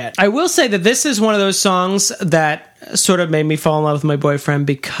cannot play it. I will say that this is one of those songs that sort of made me fall in love with my boyfriend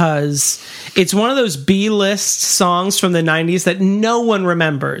because it's one of those B-list songs from the 90s that no one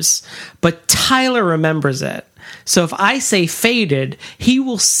remembers, but Tyler remembers it. So if I say Faded, he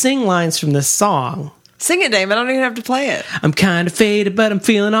will sing lines from this song. Sing it, Damon. I don't even have to play it. I'm kind of faded, but I'm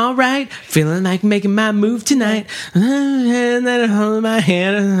feeling all right. Feeling like making my move tonight. And then I hold my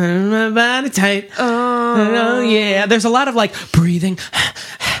hand and my body tight. Oh, yeah. There's a lot of like breathing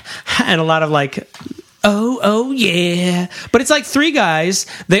and a lot of like, oh, yeah. But it's like three guys.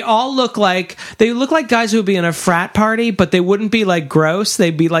 They all look like guys who would be in a frat party, but they wouldn't be like gross.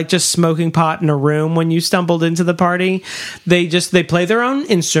 They'd be like just smoking pot in a room when you stumbled into the party. They play their own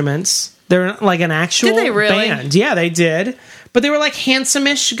instruments. They're like an actual band. Yeah, they did. But they were like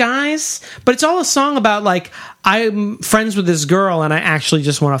handsome-ish guys. But it's all a song about like, I'm friends with this girl and I actually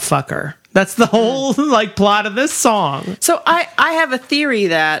just want to fuck her. That's the whole like plot of this song. So I have a theory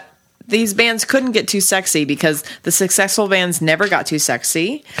that these bands couldn't get too sexy because the successful bands never got too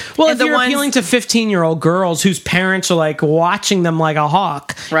sexy. Well, if you're appealing to 15-year-old girls whose parents are like watching them like a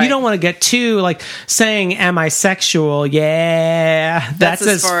hawk, you don't want to get too like saying, am I sexual? Yeah, that's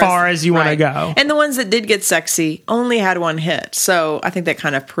as far as you want to go. And the ones that did get sexy only had one hit. So I think that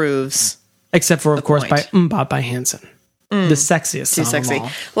kind of proves. Except for, of course, by MMMBop by Hanson. The sexiest song. Too sexy. Of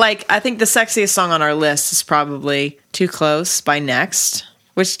all. Like, I think the sexiest song on our list is probably Too Close by Next.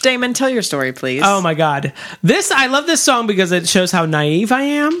 Which, Damon, tell your story, please. Oh, my God. I love this song because it shows how naive I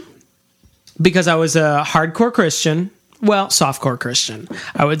am. Because I was a hardcore Christian. Well, softcore Christian,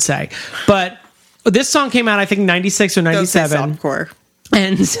 I would say. But this song came out, I think, 96 or 97. Softcore.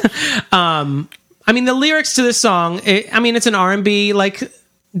 And, I mean, the lyrics to this song, it's an R&B, like,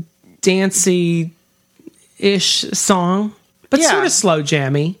 dancey-ish song. But sort of slow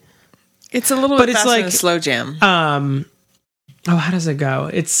jammy. It's a little bit faster than a slow jam. How does it go?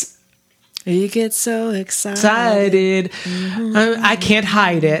 It's you get so excited. I can't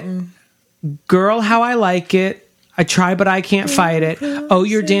hide it. Girl, how I like it. I try, but I can't fight it. Oh,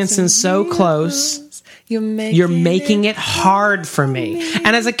 you're dancing so close. You're making it hard for me.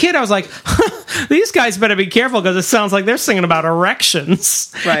 And as a kid, I was like, these guys better be careful because it sounds like they're singing about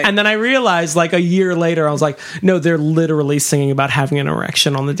erections. Right. And then I realized like a year later, I was like, no, they're literally singing about having an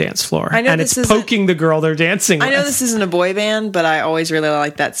erection on the dance floor. I know, and it's poking the girl they're dancing with. I know this isn't a boy band, but I always really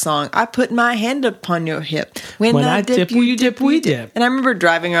like that song. I put my hand upon your hip. When I dip, you dip, we dip. And I remember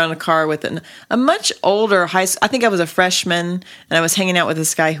driving around a car with a much older I think I was a freshman, and I was hanging out with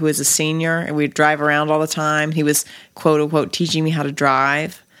this guy who was a senior, and we'd drive around all the time. He was, quote unquote, teaching me how to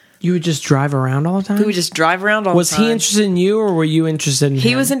drive. You would just drive around all the time? He would just drive around all the time. Was he interested in you, or were you interested in him?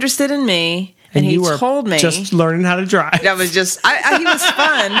 He was interested in me, and he told me. Just learning how to drive. That was just, he was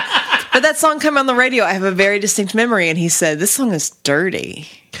fun. But that song came on the radio. I have a very distinct memory, and he said, this song is dirty.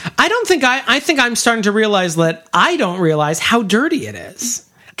 I think I'm starting to realize that I don't realize how dirty it is.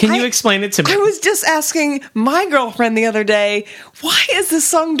 Can you explain it to me? I was just asking my girlfriend the other day, why is this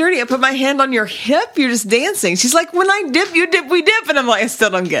song dirty? I put my hand on your hip, you're just dancing. She's like, when I dip, you dip, we dip. And I'm like, I still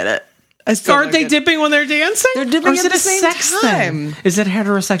don't get it. Aren't they dipping when they're dancing? They're dipping at the same time. Is it a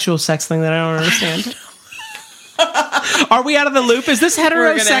heterosexual sex thing that I don't understand? Are we out of the loop? Is this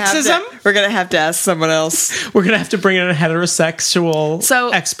heterosexism? We're going to have to ask someone else. We're going to have to bring in a heterosexual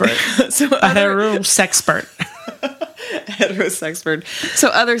expert. A heterosexpert. Heterosexpert. So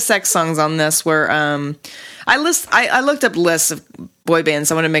other sex songs on this were, I looked up lists of boy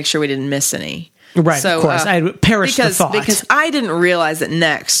bands. I want to make sure we didn't miss any. Right, so, of course. I perished the thought. Because I didn't realize that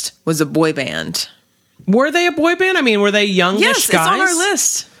Next was a boy band. Were they a boy band? I mean, were they youngish guys? Yes, it's on our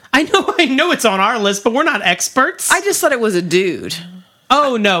list. I know it's on our list, but we're not experts. I just thought it was a dude.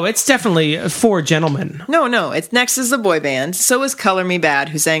 Oh, no, it's definitely for gentlemen. No, it's Next is the boy band. So is Color Me Bad,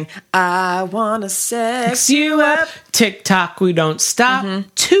 who sang, I wanna sex you up. Tick-tock, we don't stop. Mm-hmm.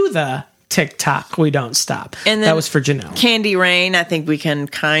 To the tick-tock, we don't stop. And that was for Janelle. Candy Rain, I think we can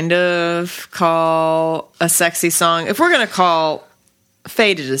kind of call a sexy song. If we're going to call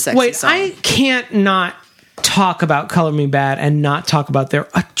Faded a sexy song. Wait, I can't not talk about Color Me Bad and not talk about their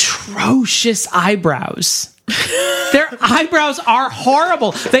atrocious eyebrows. Their eyebrows are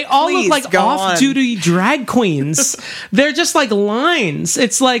horrible. They all look like off-duty drag queens. They're just like lines.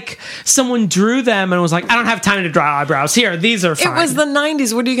 It's like someone drew them and was like, I don't have time to draw eyebrows. Here, these are fine. It was the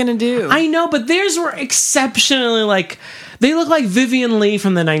 90s. What are you going to do? I know, but theirs were exceptionally like... They look like Vivian Leigh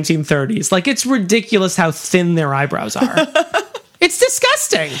from the 1930s. Like, it's ridiculous how thin their eyebrows are. It's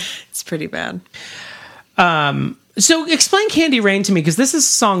disgusting. It's pretty bad. So explain Candy Rain to me, because this is a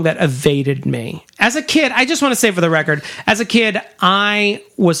song that evaded me. As a kid, I just want to say for the record, as a kid, I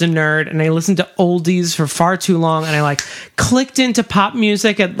was a nerd and I listened to oldies for far too long, and I like clicked into pop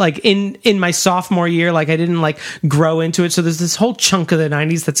music at like in my sophomore year. Like I didn't like grow into it. So there's this whole chunk of the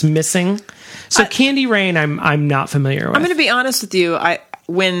 90s that's missing. So Candy Rain, I'm not familiar with. I'm going to be honest with you.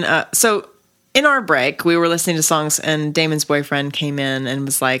 So in our break, we were listening to songs and Damon's boyfriend came in and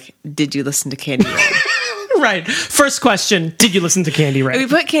was like, did you listen to Candy Rain? Right. First question, did you listen to Candy Rain? We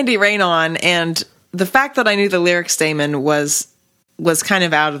put Candy Rain on, and the fact that I knew the lyrics, Damon, was kind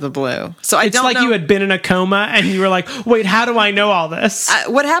of out of the blue. So I don't know. You had been in a coma and you were like, wait, how do I know all this?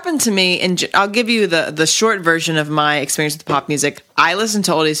 What happened to me, and I'll give you the short version of my experience with pop music. I listened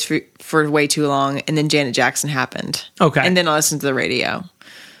to oldies for way too long, and then Janet Jackson happened. Okay. And then I listened to the radio.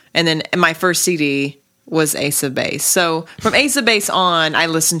 And then my first CD was Ace of Base. So from Ace of Base on, I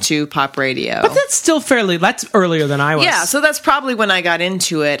listened to pop radio. But that's still that's earlier than I was. Yeah, so that's probably when I got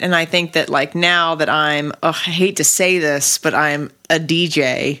into it. And I think that like now that I hate to say this, but I'm a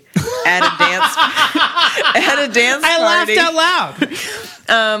DJ at a dance I party. laughed out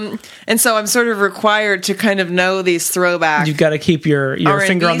loud. And so I'm sort of required to kind of know these throwbacks. You've got to keep your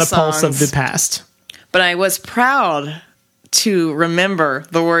finger on the pulse of the past. But I was proud to remember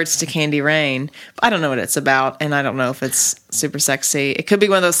the words to Candy Rain. I don't know what it's about, and I don't know if it's super sexy. It could be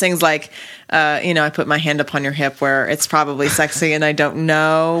one of those things like, I put my hand upon your hip, where it's probably sexy, and I don't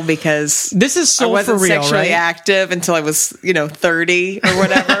know because this is so I wasn't for real, sexually right? active until I was, 30 or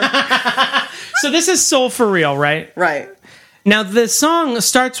whatever. So this is Soul for Real, right? Right. Now, the song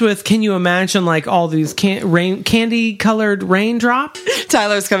starts with, can you imagine, like, all these candy-colored raindrop?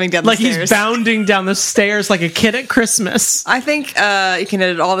 Tyler's coming down the stairs. Like, he's bounding down the stairs like a kid at Christmas. I think you can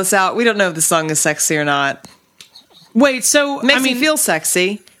edit all this out. We don't know if the song is sexy or not. Wait, so... It makes me feel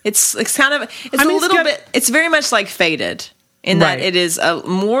sexy. It's kind of... It's a little bit... It's very much like Faded, in that it is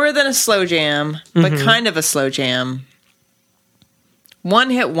more than a slow jam, but kind of a slow jam.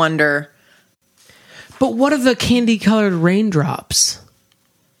 One-hit wonder... But what are the candy-colored raindrops?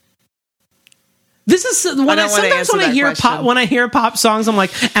 This is when I hear pop songs, I'm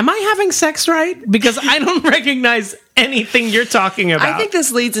like, am I having sex right? Because I don't recognize anything you're talking about. I think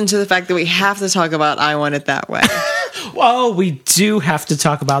this leads into the fact that we have to talk about I Want It That Way. Well, we do have to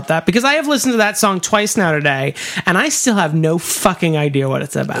talk about that because I have listened to that song twice now today, and I still have no fucking idea what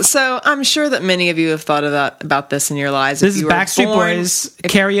it's about. So I'm sure that many of you have thought about this in your lives. This is Backstreet Boys'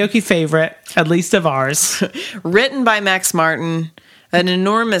 karaoke favorite, at least of ours. Written by Max Martin, an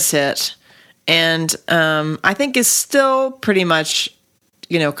enormous hit, and I think is still pretty much,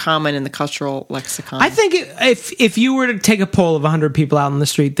 common in the cultural lexicon. I think if you were to take a poll of 100 people out on the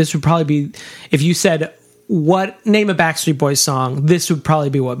street, this would probably be, if you said, name a Backstreet Boys song, this would probably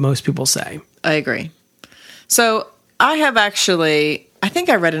be what most people say. I agree. So I have actually, I think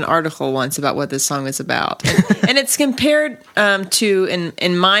I read an article once about what this song is about. And it's compared to,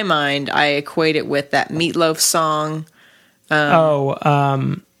 in my mind, I equate it with that Meatloaf song.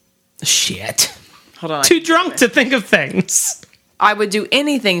 Shit. Hold on. Too drunk to think of things. I would do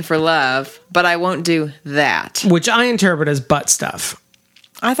anything for love, but I won't do that. Which I interpret as butt stuff.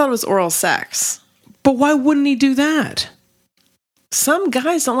 I thought it was oral sex. But why wouldn't he do that? Some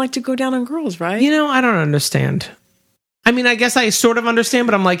guys don't like to go down on girls, right? I don't understand. I mean, I guess I sort of understand,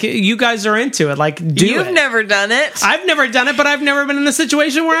 but I'm like, you guys are into it. Like, do You've it. never done it. I've never done it, but I've never been in a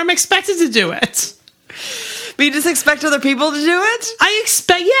situation where I'm expected to do it. But you just expect other people to do it?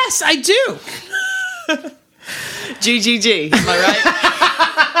 Yes, I do. GGG, am I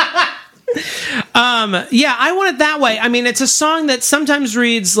right? Yeah, I want it that way. I mean, it's a song that sometimes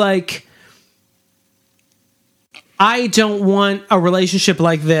reads like, I don't want a relationship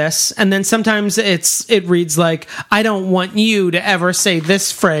like this. And then sometimes it reads like, I don't want you to ever say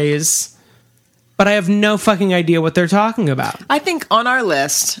this phrase. But I have no fucking idea what they're talking about. I think on our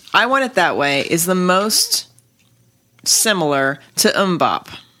list, I Want It That Way is the most similar to MMMBop.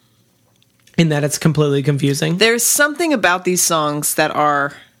 In that it's completely confusing. There's something about these songs that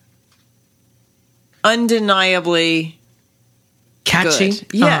are undeniably catchy. Good.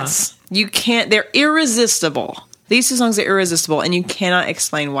 Yes. You can't, they're irresistible. These two songs are irresistible, and you cannot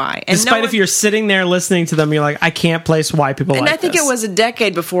explain why. And despite if you're sitting there listening to them, you're like, I can't place why people like this. And I think it was a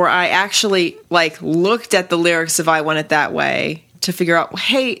decade before I actually looked at the lyrics of I Want It That Way to figure out,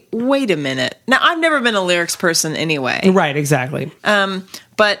 hey, wait a minute. Now, I've never been a lyrics person anyway. Right, exactly.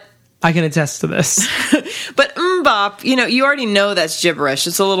 But I can attest to this. But MMMBop, you already know that's gibberish.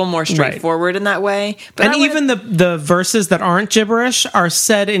 It's a little more straightforward in that way. But and even the verses that aren't gibberish are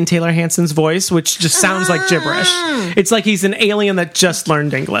said in Taylor Hanson's voice, which just sounds like gibberish. It's like he's an alien that just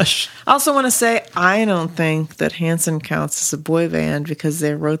learned English. I also want to say, I don't think that Hanson counts as a boy band because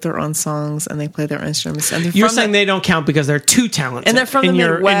they wrote their own songs and they play their instruments. And you're saying they don't count because they're too talented. And they're from the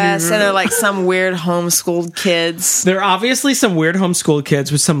Midwest, and they're like some weird homeschooled kids. They're obviously some weird homeschooled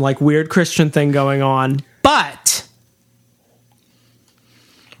kids with some weird Christian thing going on, but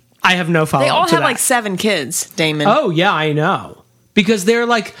I have no follow-up. They all have 7 kids, Damon. Oh yeah, I know. Because they're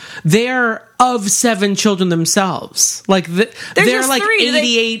of 7 children themselves. They're like 3.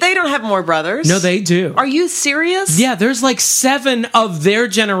 88. They don't have more brothers. No, they do. Are you serious? Yeah, there's 7 of their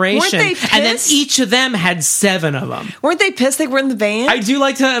generation. Weren't they pissed? And then each of them had 7 of them. Weren't they pissed they were in the band? I do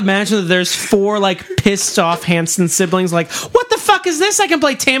like to imagine that there's 4 pissed off Hanson siblings what the fuck is this? I can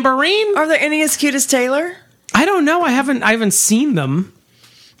play tambourine? Are there any as cute as Taylor? I don't know. I haven't seen them.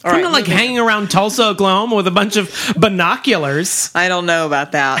 All I'm not hanging around Tulsa, Oklahoma with a bunch of binoculars. I don't know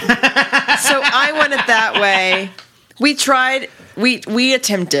about that. So I Want It That Way. We tried, we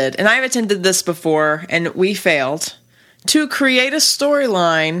attempted, and I've attempted this before, and we failed, to create a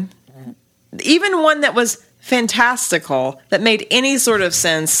storyline, even one that was fantastical, that made any sort of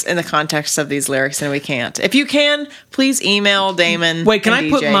sense in the context of these lyrics, and we can't. If you can, please email Damon. Wait, can I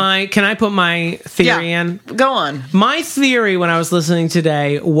put my theory in? Go on. My theory when I was listening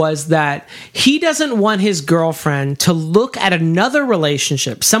today was that he doesn't want his girlfriend to look at another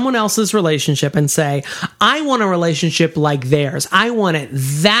relationship, someone else's relationship, and say, I want a relationship like theirs. I want it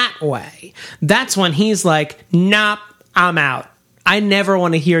that way. That's when he's like, nope, I'm out. I never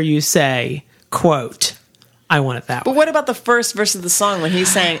want to hear you say, quote, I want it that way. But what about the first verse of the song when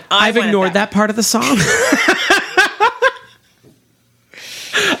he's saying, I've ignored that part of the song.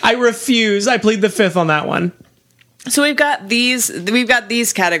 I refuse. I plead the fifth on that one. So we've got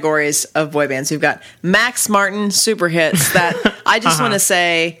these categories of boy bands. We've got Max Martin super hits that I just want to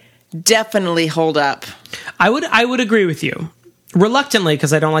say definitely hold up. I would agree with you. Reluctantly,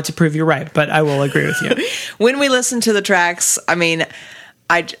 because I don't like to prove you're right, but I will agree with you. When we listen to the tracks, I mean,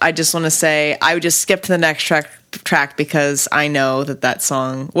 I just want to say I would just skip to the next track because I know that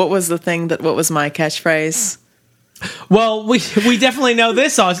song. What was my catchphrase? Well, we definitely know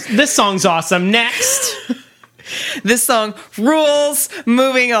this song's awesome. Next. This song rules.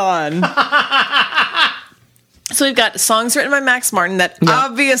 Moving on. So we've got songs written by Max Martin that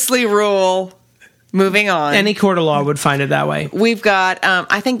obviously rule. Moving on. Any court of law would find it that way. We've got,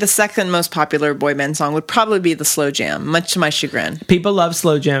 I think the second most popular boy band song would probably be the Slow Jam, much to my chagrin. People love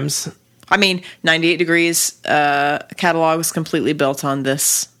slow jams. I mean, 98 Degrees catalog was completely built on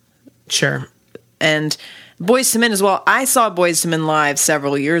this. Sure. And Boyz II Men as well. I saw Boyz II Men live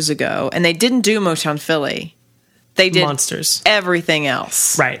several years ago, and they didn't do Motown Philly. They did Monsters. Everything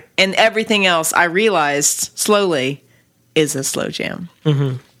else. Right. And everything else, I realized slowly, is a slow jam.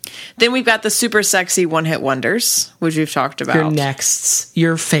 Mm-hmm. Then we've got the super sexy one-hit wonders, which we've talked about. Your nexts,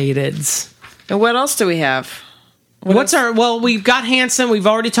 your fadeds. And what else do we have? We've got Hanson. We've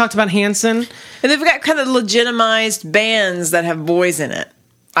already talked about Hanson. And then we've got kind of legitimized bands that have boys in it,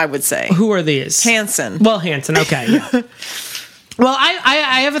 I would say. Who are these? Hanson. Well, Hanson, okay. Yeah. Well,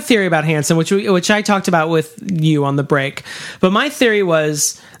 I have a theory about Hanson, which I talked about with you on the break. But my theory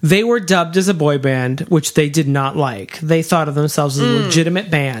was they were dubbed as a boy band, which they did not like. They thought of themselves as a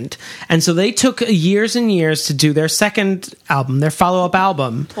legitimate band. And so they took years and years to do their second album, their follow-up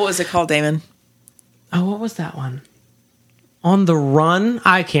album. What was it called, Damon? Oh, what was that one? On the Run?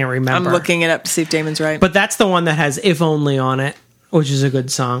 I can't remember. I'm looking it up to see if Damon's right. But that's the one that has If Only on it, which is a good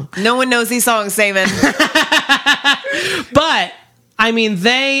song. No one knows these songs, Damon. But I mean,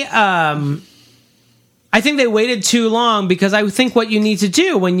 I think they waited too long, because I think what you need to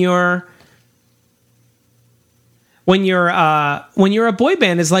do when you're a boy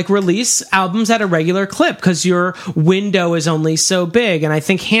band is like release albums at a regular clip, because your window is only so big. And I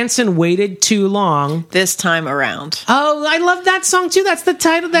think Hanson waited too long this time around. Oh, I love that song too. That's the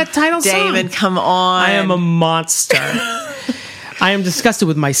title. That title song. Damon, come on! I am a monster. I am disgusted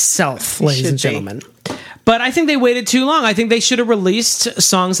with myself, ladies and gentlemen. But I think they waited too long. I think they should have released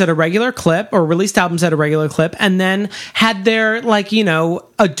songs at a regular clip, or released albums at a regular clip, and then had their,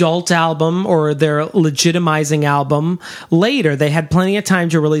 adult album or their legitimizing album later. They had plenty of time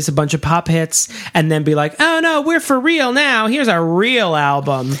to release a bunch of pop hits and then be like, oh no, we're for real now. Here's our real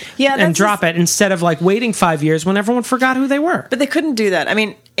album. Yeah, and drop it, instead of waiting 5 years when everyone forgot who they were. But they couldn't do that. I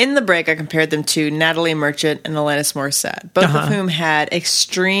mean, in the break, I compared them to Natalie Merchant and Alanis Morissette, both of whom had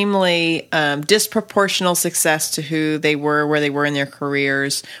extremely disproportional success to who they were, where they were in their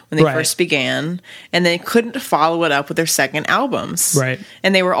careers when they first began, and they couldn't follow it up with their second albums. Right.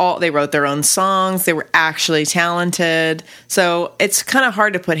 And they wrote their own songs. They were actually talented. So it's kind of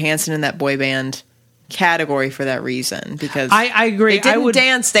hard to put Hanson in that boy band category for that reason, because I agree. They didn't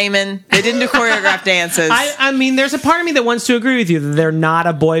dance, Damon. They didn't do choreographed dances. I mean, there's a part of me that wants to agree with you that they're not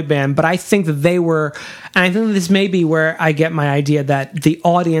a boy band, but I think that they were, and I think this may be where I get my idea that the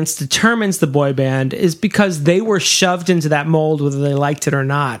audience determines the boy band, is because they were shoved into that mold whether they liked it or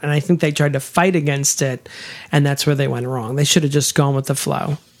not. And I think they tried to fight against it, and that's where they went wrong. They should have just gone with the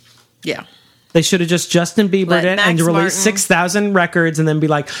flow. Yeah. They should have just Justin Bieber'd it and released 6,000 records and then be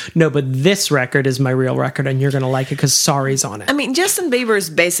like, no, but this record is my real record and you're going to like it because Sorry's on it. I mean, Justin Bieber is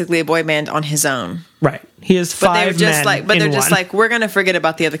basically a boy band on his own. Right. He is five men But they're just like, we're going to forget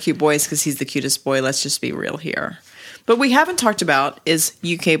about the other cute boys because he's the cutest boy. Let's just be real here. But we haven't talked about is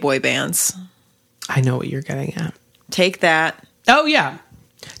UK boy bands. I know what you're getting at. Take That. Oh, yeah.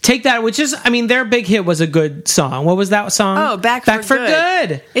 Take That, which is, I mean, their big hit was a good song. What was that song? Oh, Back for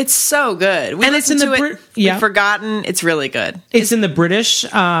Good. It's so good. And it's in the We've forgotten. It's really good. It's in the British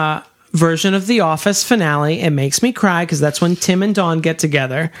version of The Office finale. It makes me cry because that's when Tim and Dawn get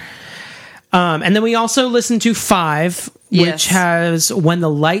together. And then we also listened to 5, which has When the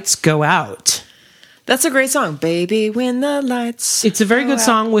Lights Go Out. That's a great song. Baby, when the lights It's a very good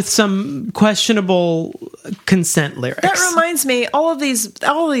song with some questionable consent lyrics. That reminds me, all of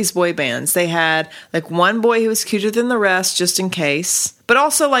these boy bands, they had one boy who was cuter than the rest just in case, but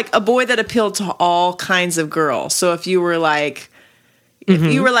also a boy that appealed to all kinds of girls. So if you were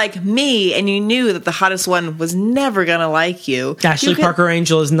if you were like me and you knew that the hottest one was never going to like you. Ashley Parker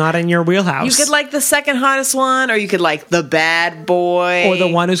Angel is not in your wheelhouse. You could like the second hottest one, or you could like the bad boy. Or the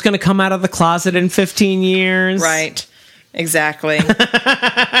one who's going to come out of the closet in 15 years. Right. Exactly.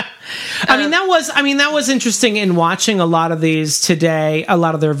 that was interesting in watching a lot of these today, a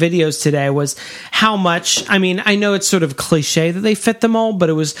lot of their videos today, was how much, I mean, I know it's sort of cliche that they fit them all, but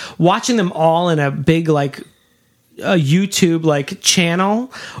it was watching them all in a big, a YouTube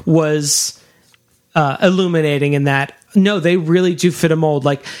channel was illuminating in that no, they really do fit a mold.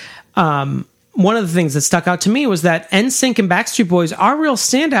 One of the things that stuck out to me was that NSYNC and Backstreet Boys are real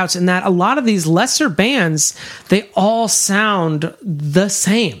standouts in that a lot of these lesser bands, they all sound the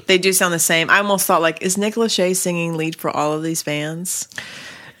same. They do sound the same. I almost thought is Nick Lachey singing lead for all of these bands?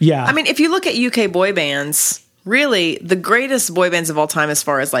 Yeah. I mean, if you look at UK boy bands, really, the greatest boy bands of all time as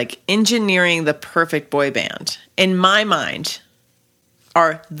far as engineering the perfect boy band, in my mind,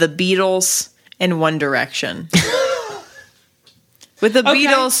 are the Beatles and One Direction. With the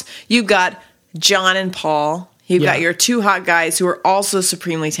Beatles, you've got John and Paul. You've got your two hot guys who are also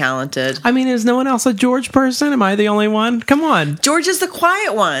supremely talented. I mean, is no one else a George person? Am I the only one? Come on. George is the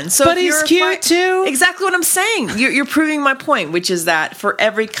quiet one. So but he's cute too. Exactly what I'm saying. You're proving my point, which is that for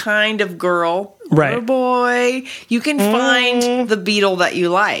every kind of girl or boy, you can find the Beatle that you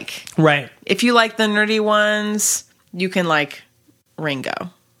like. Right. If you like the nerdy ones, you can like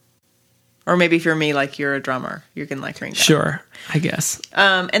Ringo. Or maybe if you're me, like you're a drummer, you can like Ringo. Sure, I guess.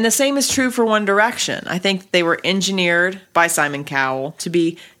 And the same is true for One Direction. I think they were engineered by Simon Cowell to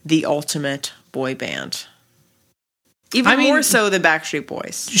be the ultimate boy band. Even more so than Backstreet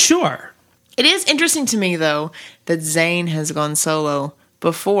Boys. Sure. It is interesting to me, though, that Zayn has gone solo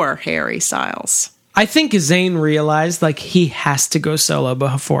before Harry Styles. I think Zayn realized, like, he has to go solo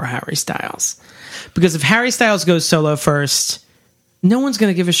before Harry Styles. Because if Harry Styles goes solo first, no one's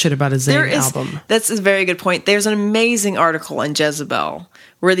going to give a shit about a Zayn album. That's a very good point. There's an amazing article in Jezebel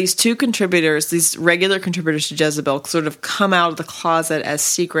where these two contributors, these regular contributors to Jezebel, sort of come out of the closet as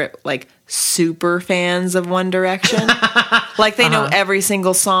secret, like, super fans of One Direction. Like, they know every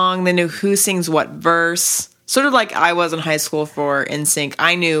single song. They know who sings what verse. Sort of like I was in high school for NSYNC.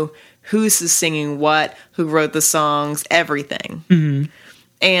 I knew who's singing what, who wrote the songs, everything. Mm-hmm.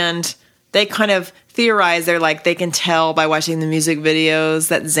 And they kind of theorize, they're like, they can tell by watching the music videos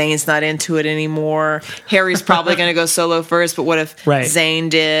that Zayn's not into it anymore. Harry's probably going to go solo first, but what if Zayn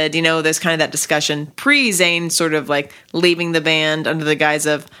did? You know, there's kind of that discussion pre-Zayn sort of like leaving the band under the guise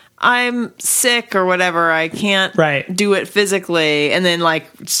of, I'm sick or whatever, I can't do it physically, and then like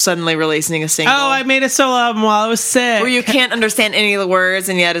suddenly releasing a single. Oh, I made a solo album while I was sick. Where you can't understand any of the words,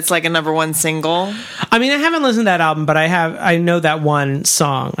 and yet it's like a #1 single. I mean, I haven't listened to that album, but I know that one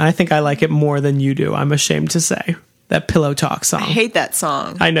song. I think I like it more than you do, I'm ashamed to say. That Pillow Talk song. I hate that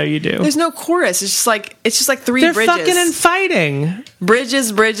song. I know you do. There's no chorus. It's just like three They're bridges. They're fucking and fighting.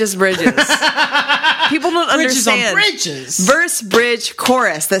 Bridges. People don't understand. Bridges. Verse, bridge,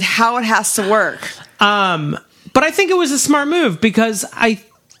 chorus. That's how it has to work. But I think it was a smart move because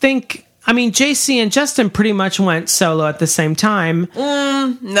JC and Justin pretty much went solo at the same time.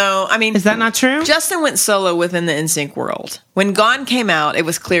 No, I mean... Is that not true? Justin went solo within the NSYNC world. When Gone came out, it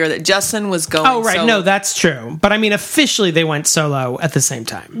was clear that Justin was going solo. Oh, right. No, that's true. But I mean, officially they went solo at the same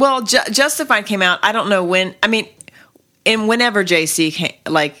time. Well, Justified came out, I don't know when... I mean, and whenever JC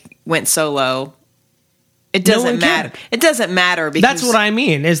went solo... It doesn't matter. It doesn't matter because... That's what I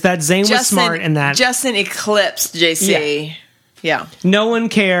mean, is that Zayn was smart in that... Justin eclipsed JC. Yeah. No one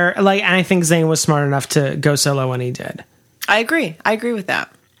cared. And I think Zayn was smart enough to go solo when he did. I agree with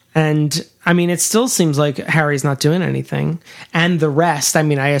that. And, I mean, it still seems like Harry's not doing anything. And the rest, I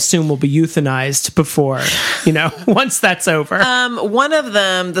mean, I assume will be euthanized before, once that's over. One of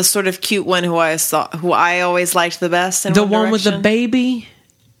them, the sort of cute one who I always liked the best in the one with the baby?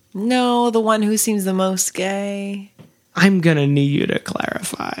 No, the one who seems the most gay. I'm going to need you to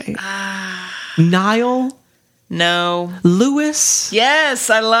clarify. Niall? No. Lewis? Yes,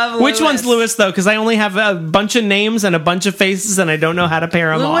 I love Lewis. Which one's Lewis, though? Because I only have a bunch of names and a bunch of faces, and I don't know how to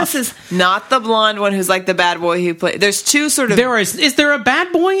pair them off. Lewis is not the blonde one who's like the bad boy who plays... There's two sort of... Is there a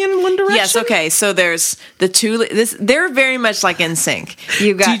bad boy in One Direction? Yes, okay. So there's the two... They're very much like NSYNC.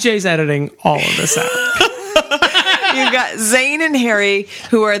 You've got... DJ's editing all of this out. You've got Zayn and Harry,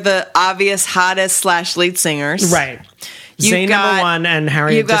 who are the obvious hottest / lead singers. Right. Zayn number one and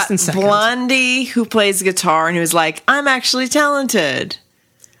Harry a distant second. You've got Blondie, who plays guitar and who's like, I'm actually talented.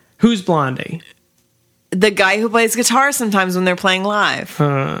 Who's Blondie? The guy who plays guitar sometimes when they're playing live.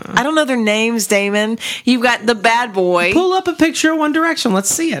 I don't know their names, Damon. You've got the bad boy. Pull up a picture of One Direction. Let's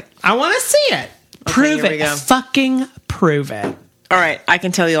see it. I want to see it. Prove it. Fucking prove it. All right, I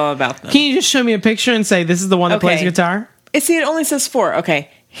can tell you all about them. Can you just show me a picture and say this is the one that plays guitar? It only says 4. Okay.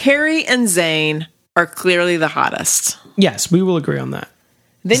 Harry and Zayn are clearly the hottest. Yes, we will agree on that.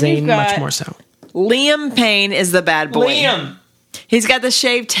 Then Zayn much more so. Liam Payne is the bad boy. Liam! He's got the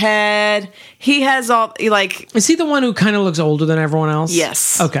shaved head. He has all, Is he the one who kind of looks older than everyone else?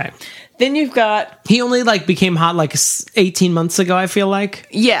 Yes. Okay. Then you've got... He only, became hot, 18 months ago, I feel like.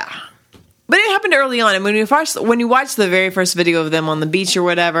 Yeah. But it happened early on. And when you watch the very first video of them on the beach or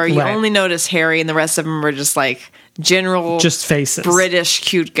whatever, you only notice Harry and the rest of them are just, general... Just faces. British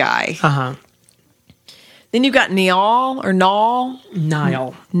cute guy. Uh-huh. Then you've got Niall.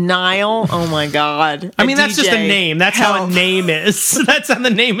 Niall. Oh my God. I mean, that's just a name. That's how a name is. That's how the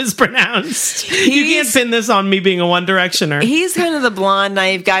name is pronounced. You can't pin this on me being a One Directioner. He's kind of the blonde,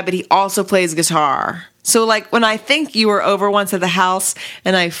 naive guy, but he also plays guitar. So, like, when I think you were over once at the house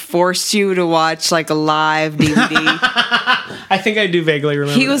and I forced you to watch, like, a live DVD. I think I do vaguely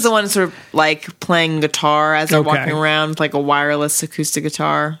remember. He was the one sort of, like, playing guitar as they're walking around with, like, a wireless acoustic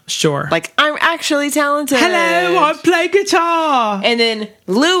guitar. Sure. Like, I'm actually talented. Hello, I play guitar. And then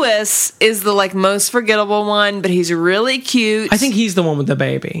Lewis is the, like, most forgettable one, but he's really cute. I think he's the one with the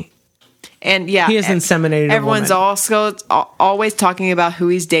baby. And yeah, he has inseminated. Everyone's also always talking about who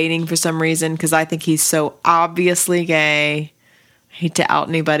he's dating for some reason, because I think he's so obviously gay. I hate to out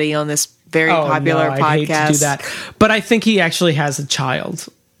anybody on this very popular podcast. I hate to do that, but I think he actually has a child,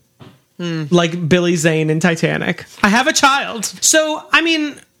 like Billy Zane in Titanic. I have a child. So I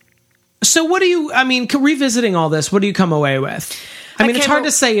mean, what do you? I mean, revisiting all this, what do you come away with? I mean, it's hard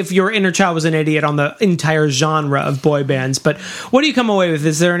to say if your inner child was an idiot on the entire genre of boy bands, but what do you come away with?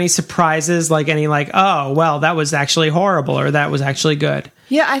 Is there any surprises, like any like, oh, well, that was actually horrible or that was actually good?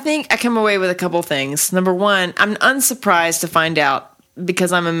 Yeah, I think I come away with a couple things. Number one, I'm unsurprised to find out,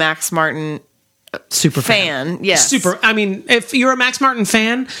 because I'm a Max Martin super fan. Yes. Super. I mean, if you're a Max Martin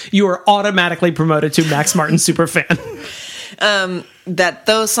fan, you are automatically promoted to Max Martin super fan. That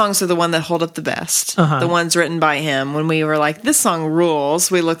those songs are the one that hold up the best. The ones written by him. When we were like, this song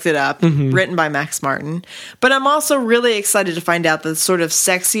rules, we looked it up, written by Max Martin. But I'm also really excited to find out the sort of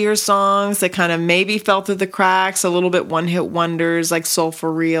sexier songs that kind of maybe fell through the cracks, a little bit one-hit wonders, like Soul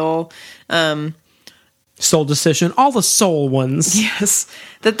for Real. Soul Decision, all the soul ones. Yes.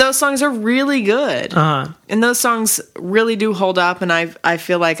 That those songs are really good. And those songs really do hold up, and I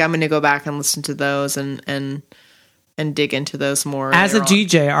feel like I'm going to go back and listen to those and dig into those more. As a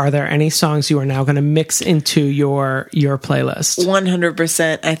DJ, are there any songs you are now going to mix into your playlist?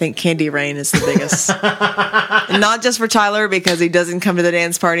 100%. I think Candy Rain is the biggest. Not just for Tyler, because he doesn't come to the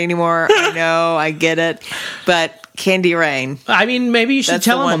dance party anymore. I know, I get it. But Candy Rain. I mean, maybe you should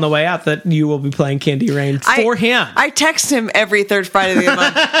tell him on the way out that you will be playing Candy Rain for him. I text him every third Friday of the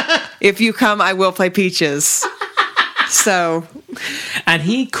month. If you come, I will play Peaches. So, and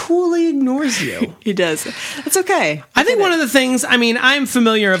he coolly ignores you. He does. It's okay. I think one of the things, I mean, I'm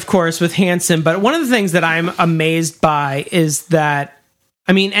familiar, of course, with Hanson, but one of the things that I'm amazed by is that,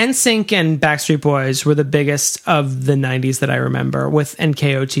 I mean, NSYNC and Backstreet Boys were the biggest of the 90s that I remember, with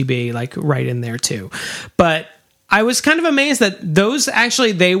NKOTB, like, right in there, too. But I was kind of amazed that those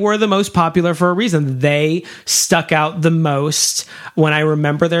actually, they were the most popular for a reason. They stuck out the most. When I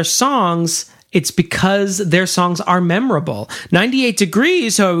remember their songs, it's because their songs are memorable. 98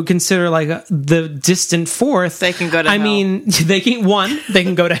 Degrees, who I would consider like the distant fourth. They can go to hell. I mean, they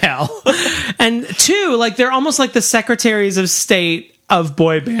can go to hell. And two, like, they're almost like the secretaries of state of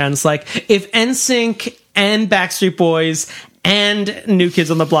boy bands. Like, if NSYNC and Backstreet Boys and New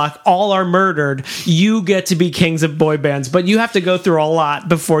Kids on the Block all are murdered, you get to be kings of boy bands, but you have to go through a lot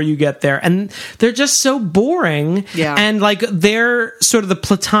before you get there. And they're just so boring. Yeah. And like, they're sort of the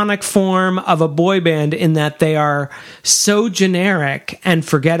platonic form of a boy band in that they are so generic and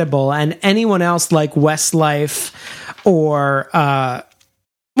forgettable. And anyone else like Westlife or,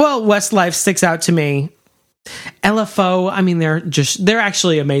 Westlife sticks out to me. LFO, I mean, they're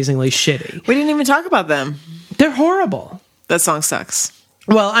actually amazingly shitty. We didn't even talk about them. They're horrible. That song sucks.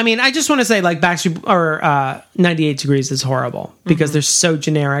 Well, I mean, I just want to say, like, Backstreet or 98 Degrees is horrible because they're so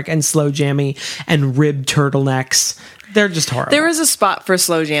generic and slow jammy and ribbed turtlenecks. They're just horrible. There is a spot for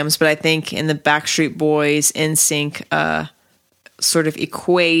slow jams, but I think in the Backstreet Boys NSYNC sort of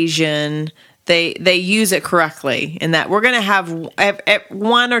equation, they use it correctly in that we're going to have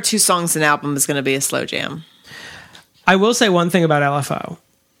one or two songs an album is going to be a slow jam. I will say one thing about LFO.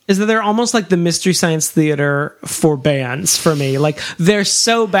 Is that they're almost like the Mystery Science Theater for bands for me. Like, they're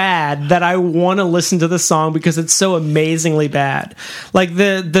so bad that I want to listen to the song because it's so amazingly bad. Like,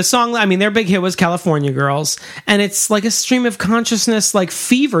 the song, I mean, their big hit was California Girls, and it's like a stream of consciousness, like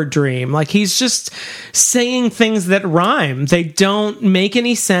fever dream. Like, he's just saying things that rhyme. They don't make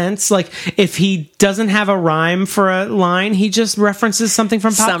any sense. Like, if he doesn't have a rhyme for a line, he just references something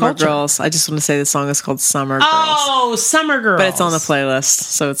from pop culture. Summer Girls. I just want to say the song is called Summer Girls. Oh, Summer Girls. But it's on the playlist,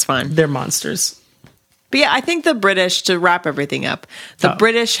 so it's fine. They're monsters. But yeah, I think the British, to wrap everything up, the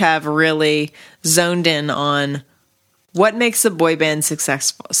British have really zoned in on what makes a boy band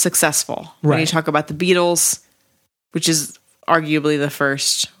successful. Right. When you talk about the Beatles, which is arguably the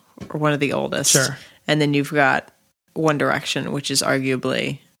first or one of the oldest. Sure. And then you've got One Direction, which is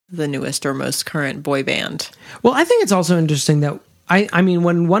arguably the newest or most current boy band. Well, I think it's also interesting that I mean,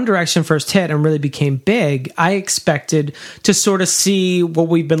 when One Direction first hit and really became big, I expected to sort of see what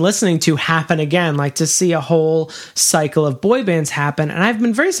we've been listening to happen again, like to see a whole cycle of boy bands happen. And I've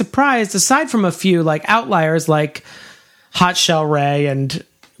been very surprised, aside from a few like outliers like Hot Shell Ray and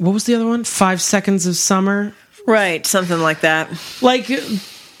what was the other one? 5 Seconds of Summer? Right, something like that. Like,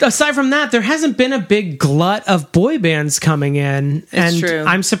 aside from that, there hasn't been a big glut of boy bands coming in. It's true.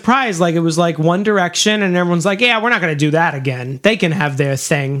 I'm surprised. Like, it was like One Direction, and everyone's like, yeah, we're not going to do that again. They can have their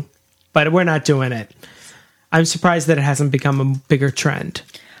thing, but we're not doing it. I'm surprised that it hasn't become a bigger trend.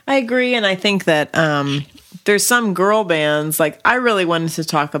 I agree, and I think that there's some girl bands. Like, I really wanted to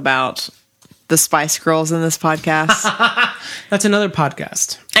talk about the Spice Girls in this podcast. That's another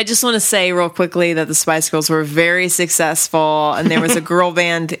podcast. I just want to say real quickly that the Spice Girls were very successful, and there was a girl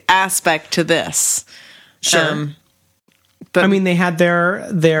band aspect to this. Sure. But I mean, they had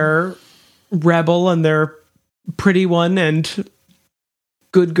their Rebel and their Pretty One and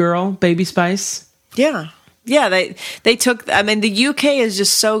Good Girl, Baby Spice. Yeah. Yeah, they took... I mean, the UK is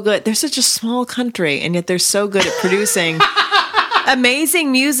just so good. They're such a small country, and yet they're so good at producing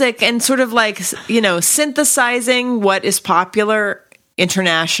amazing music and sort of like, you know, synthesizing what is popular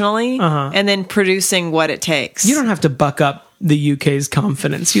internationally and then producing what it takes. You don't have to buck up the UK's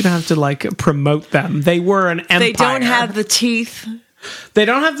confidence. You don't have to, like, promote them. They were an empire. They don't have the teeth. They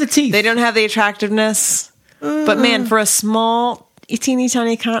don't have the teeth. They don't have the attractiveness. But, man, for a small, teeny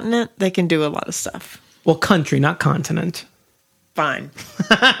tiny continent, they can do a lot of stuff. Well, country, not continent. Fine.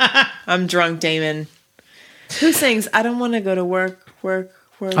 I'm drunk, Damon. Who sings, I don't want to go to work?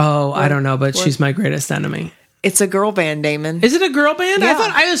 Oh, I don't know, but she's my greatest enemy. It's a girl band, Damon. Is it a girl band? Yeah.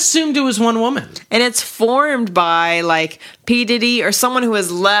 I assumed it was one woman. And it's formed by, like, P. Diddy or someone who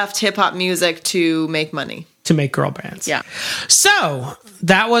has left hip-hop music to make money. To make girl bands. Yeah. So,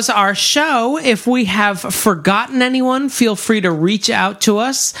 that was our show. If we have forgotten anyone, feel free to reach out to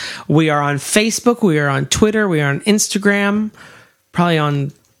us. We are on Facebook. We are on Twitter. We are on Instagram. Probably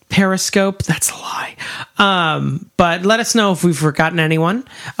on Periscope. That's a lie. But let us know if we've forgotten anyone.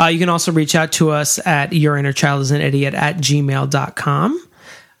 You can also reach out to us at yourinnerchildisanidiot@gmail.com.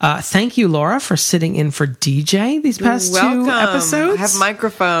 Thank you, Laura, for sitting in for DJ these past 2 episodes. I have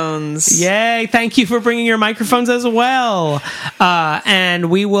microphones. Yay. Thank you for bringing your microphones as well. And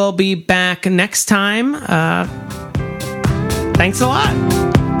we will be back next time. Thanks a lot.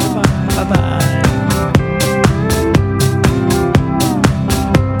 Bye-bye. Bye-bye.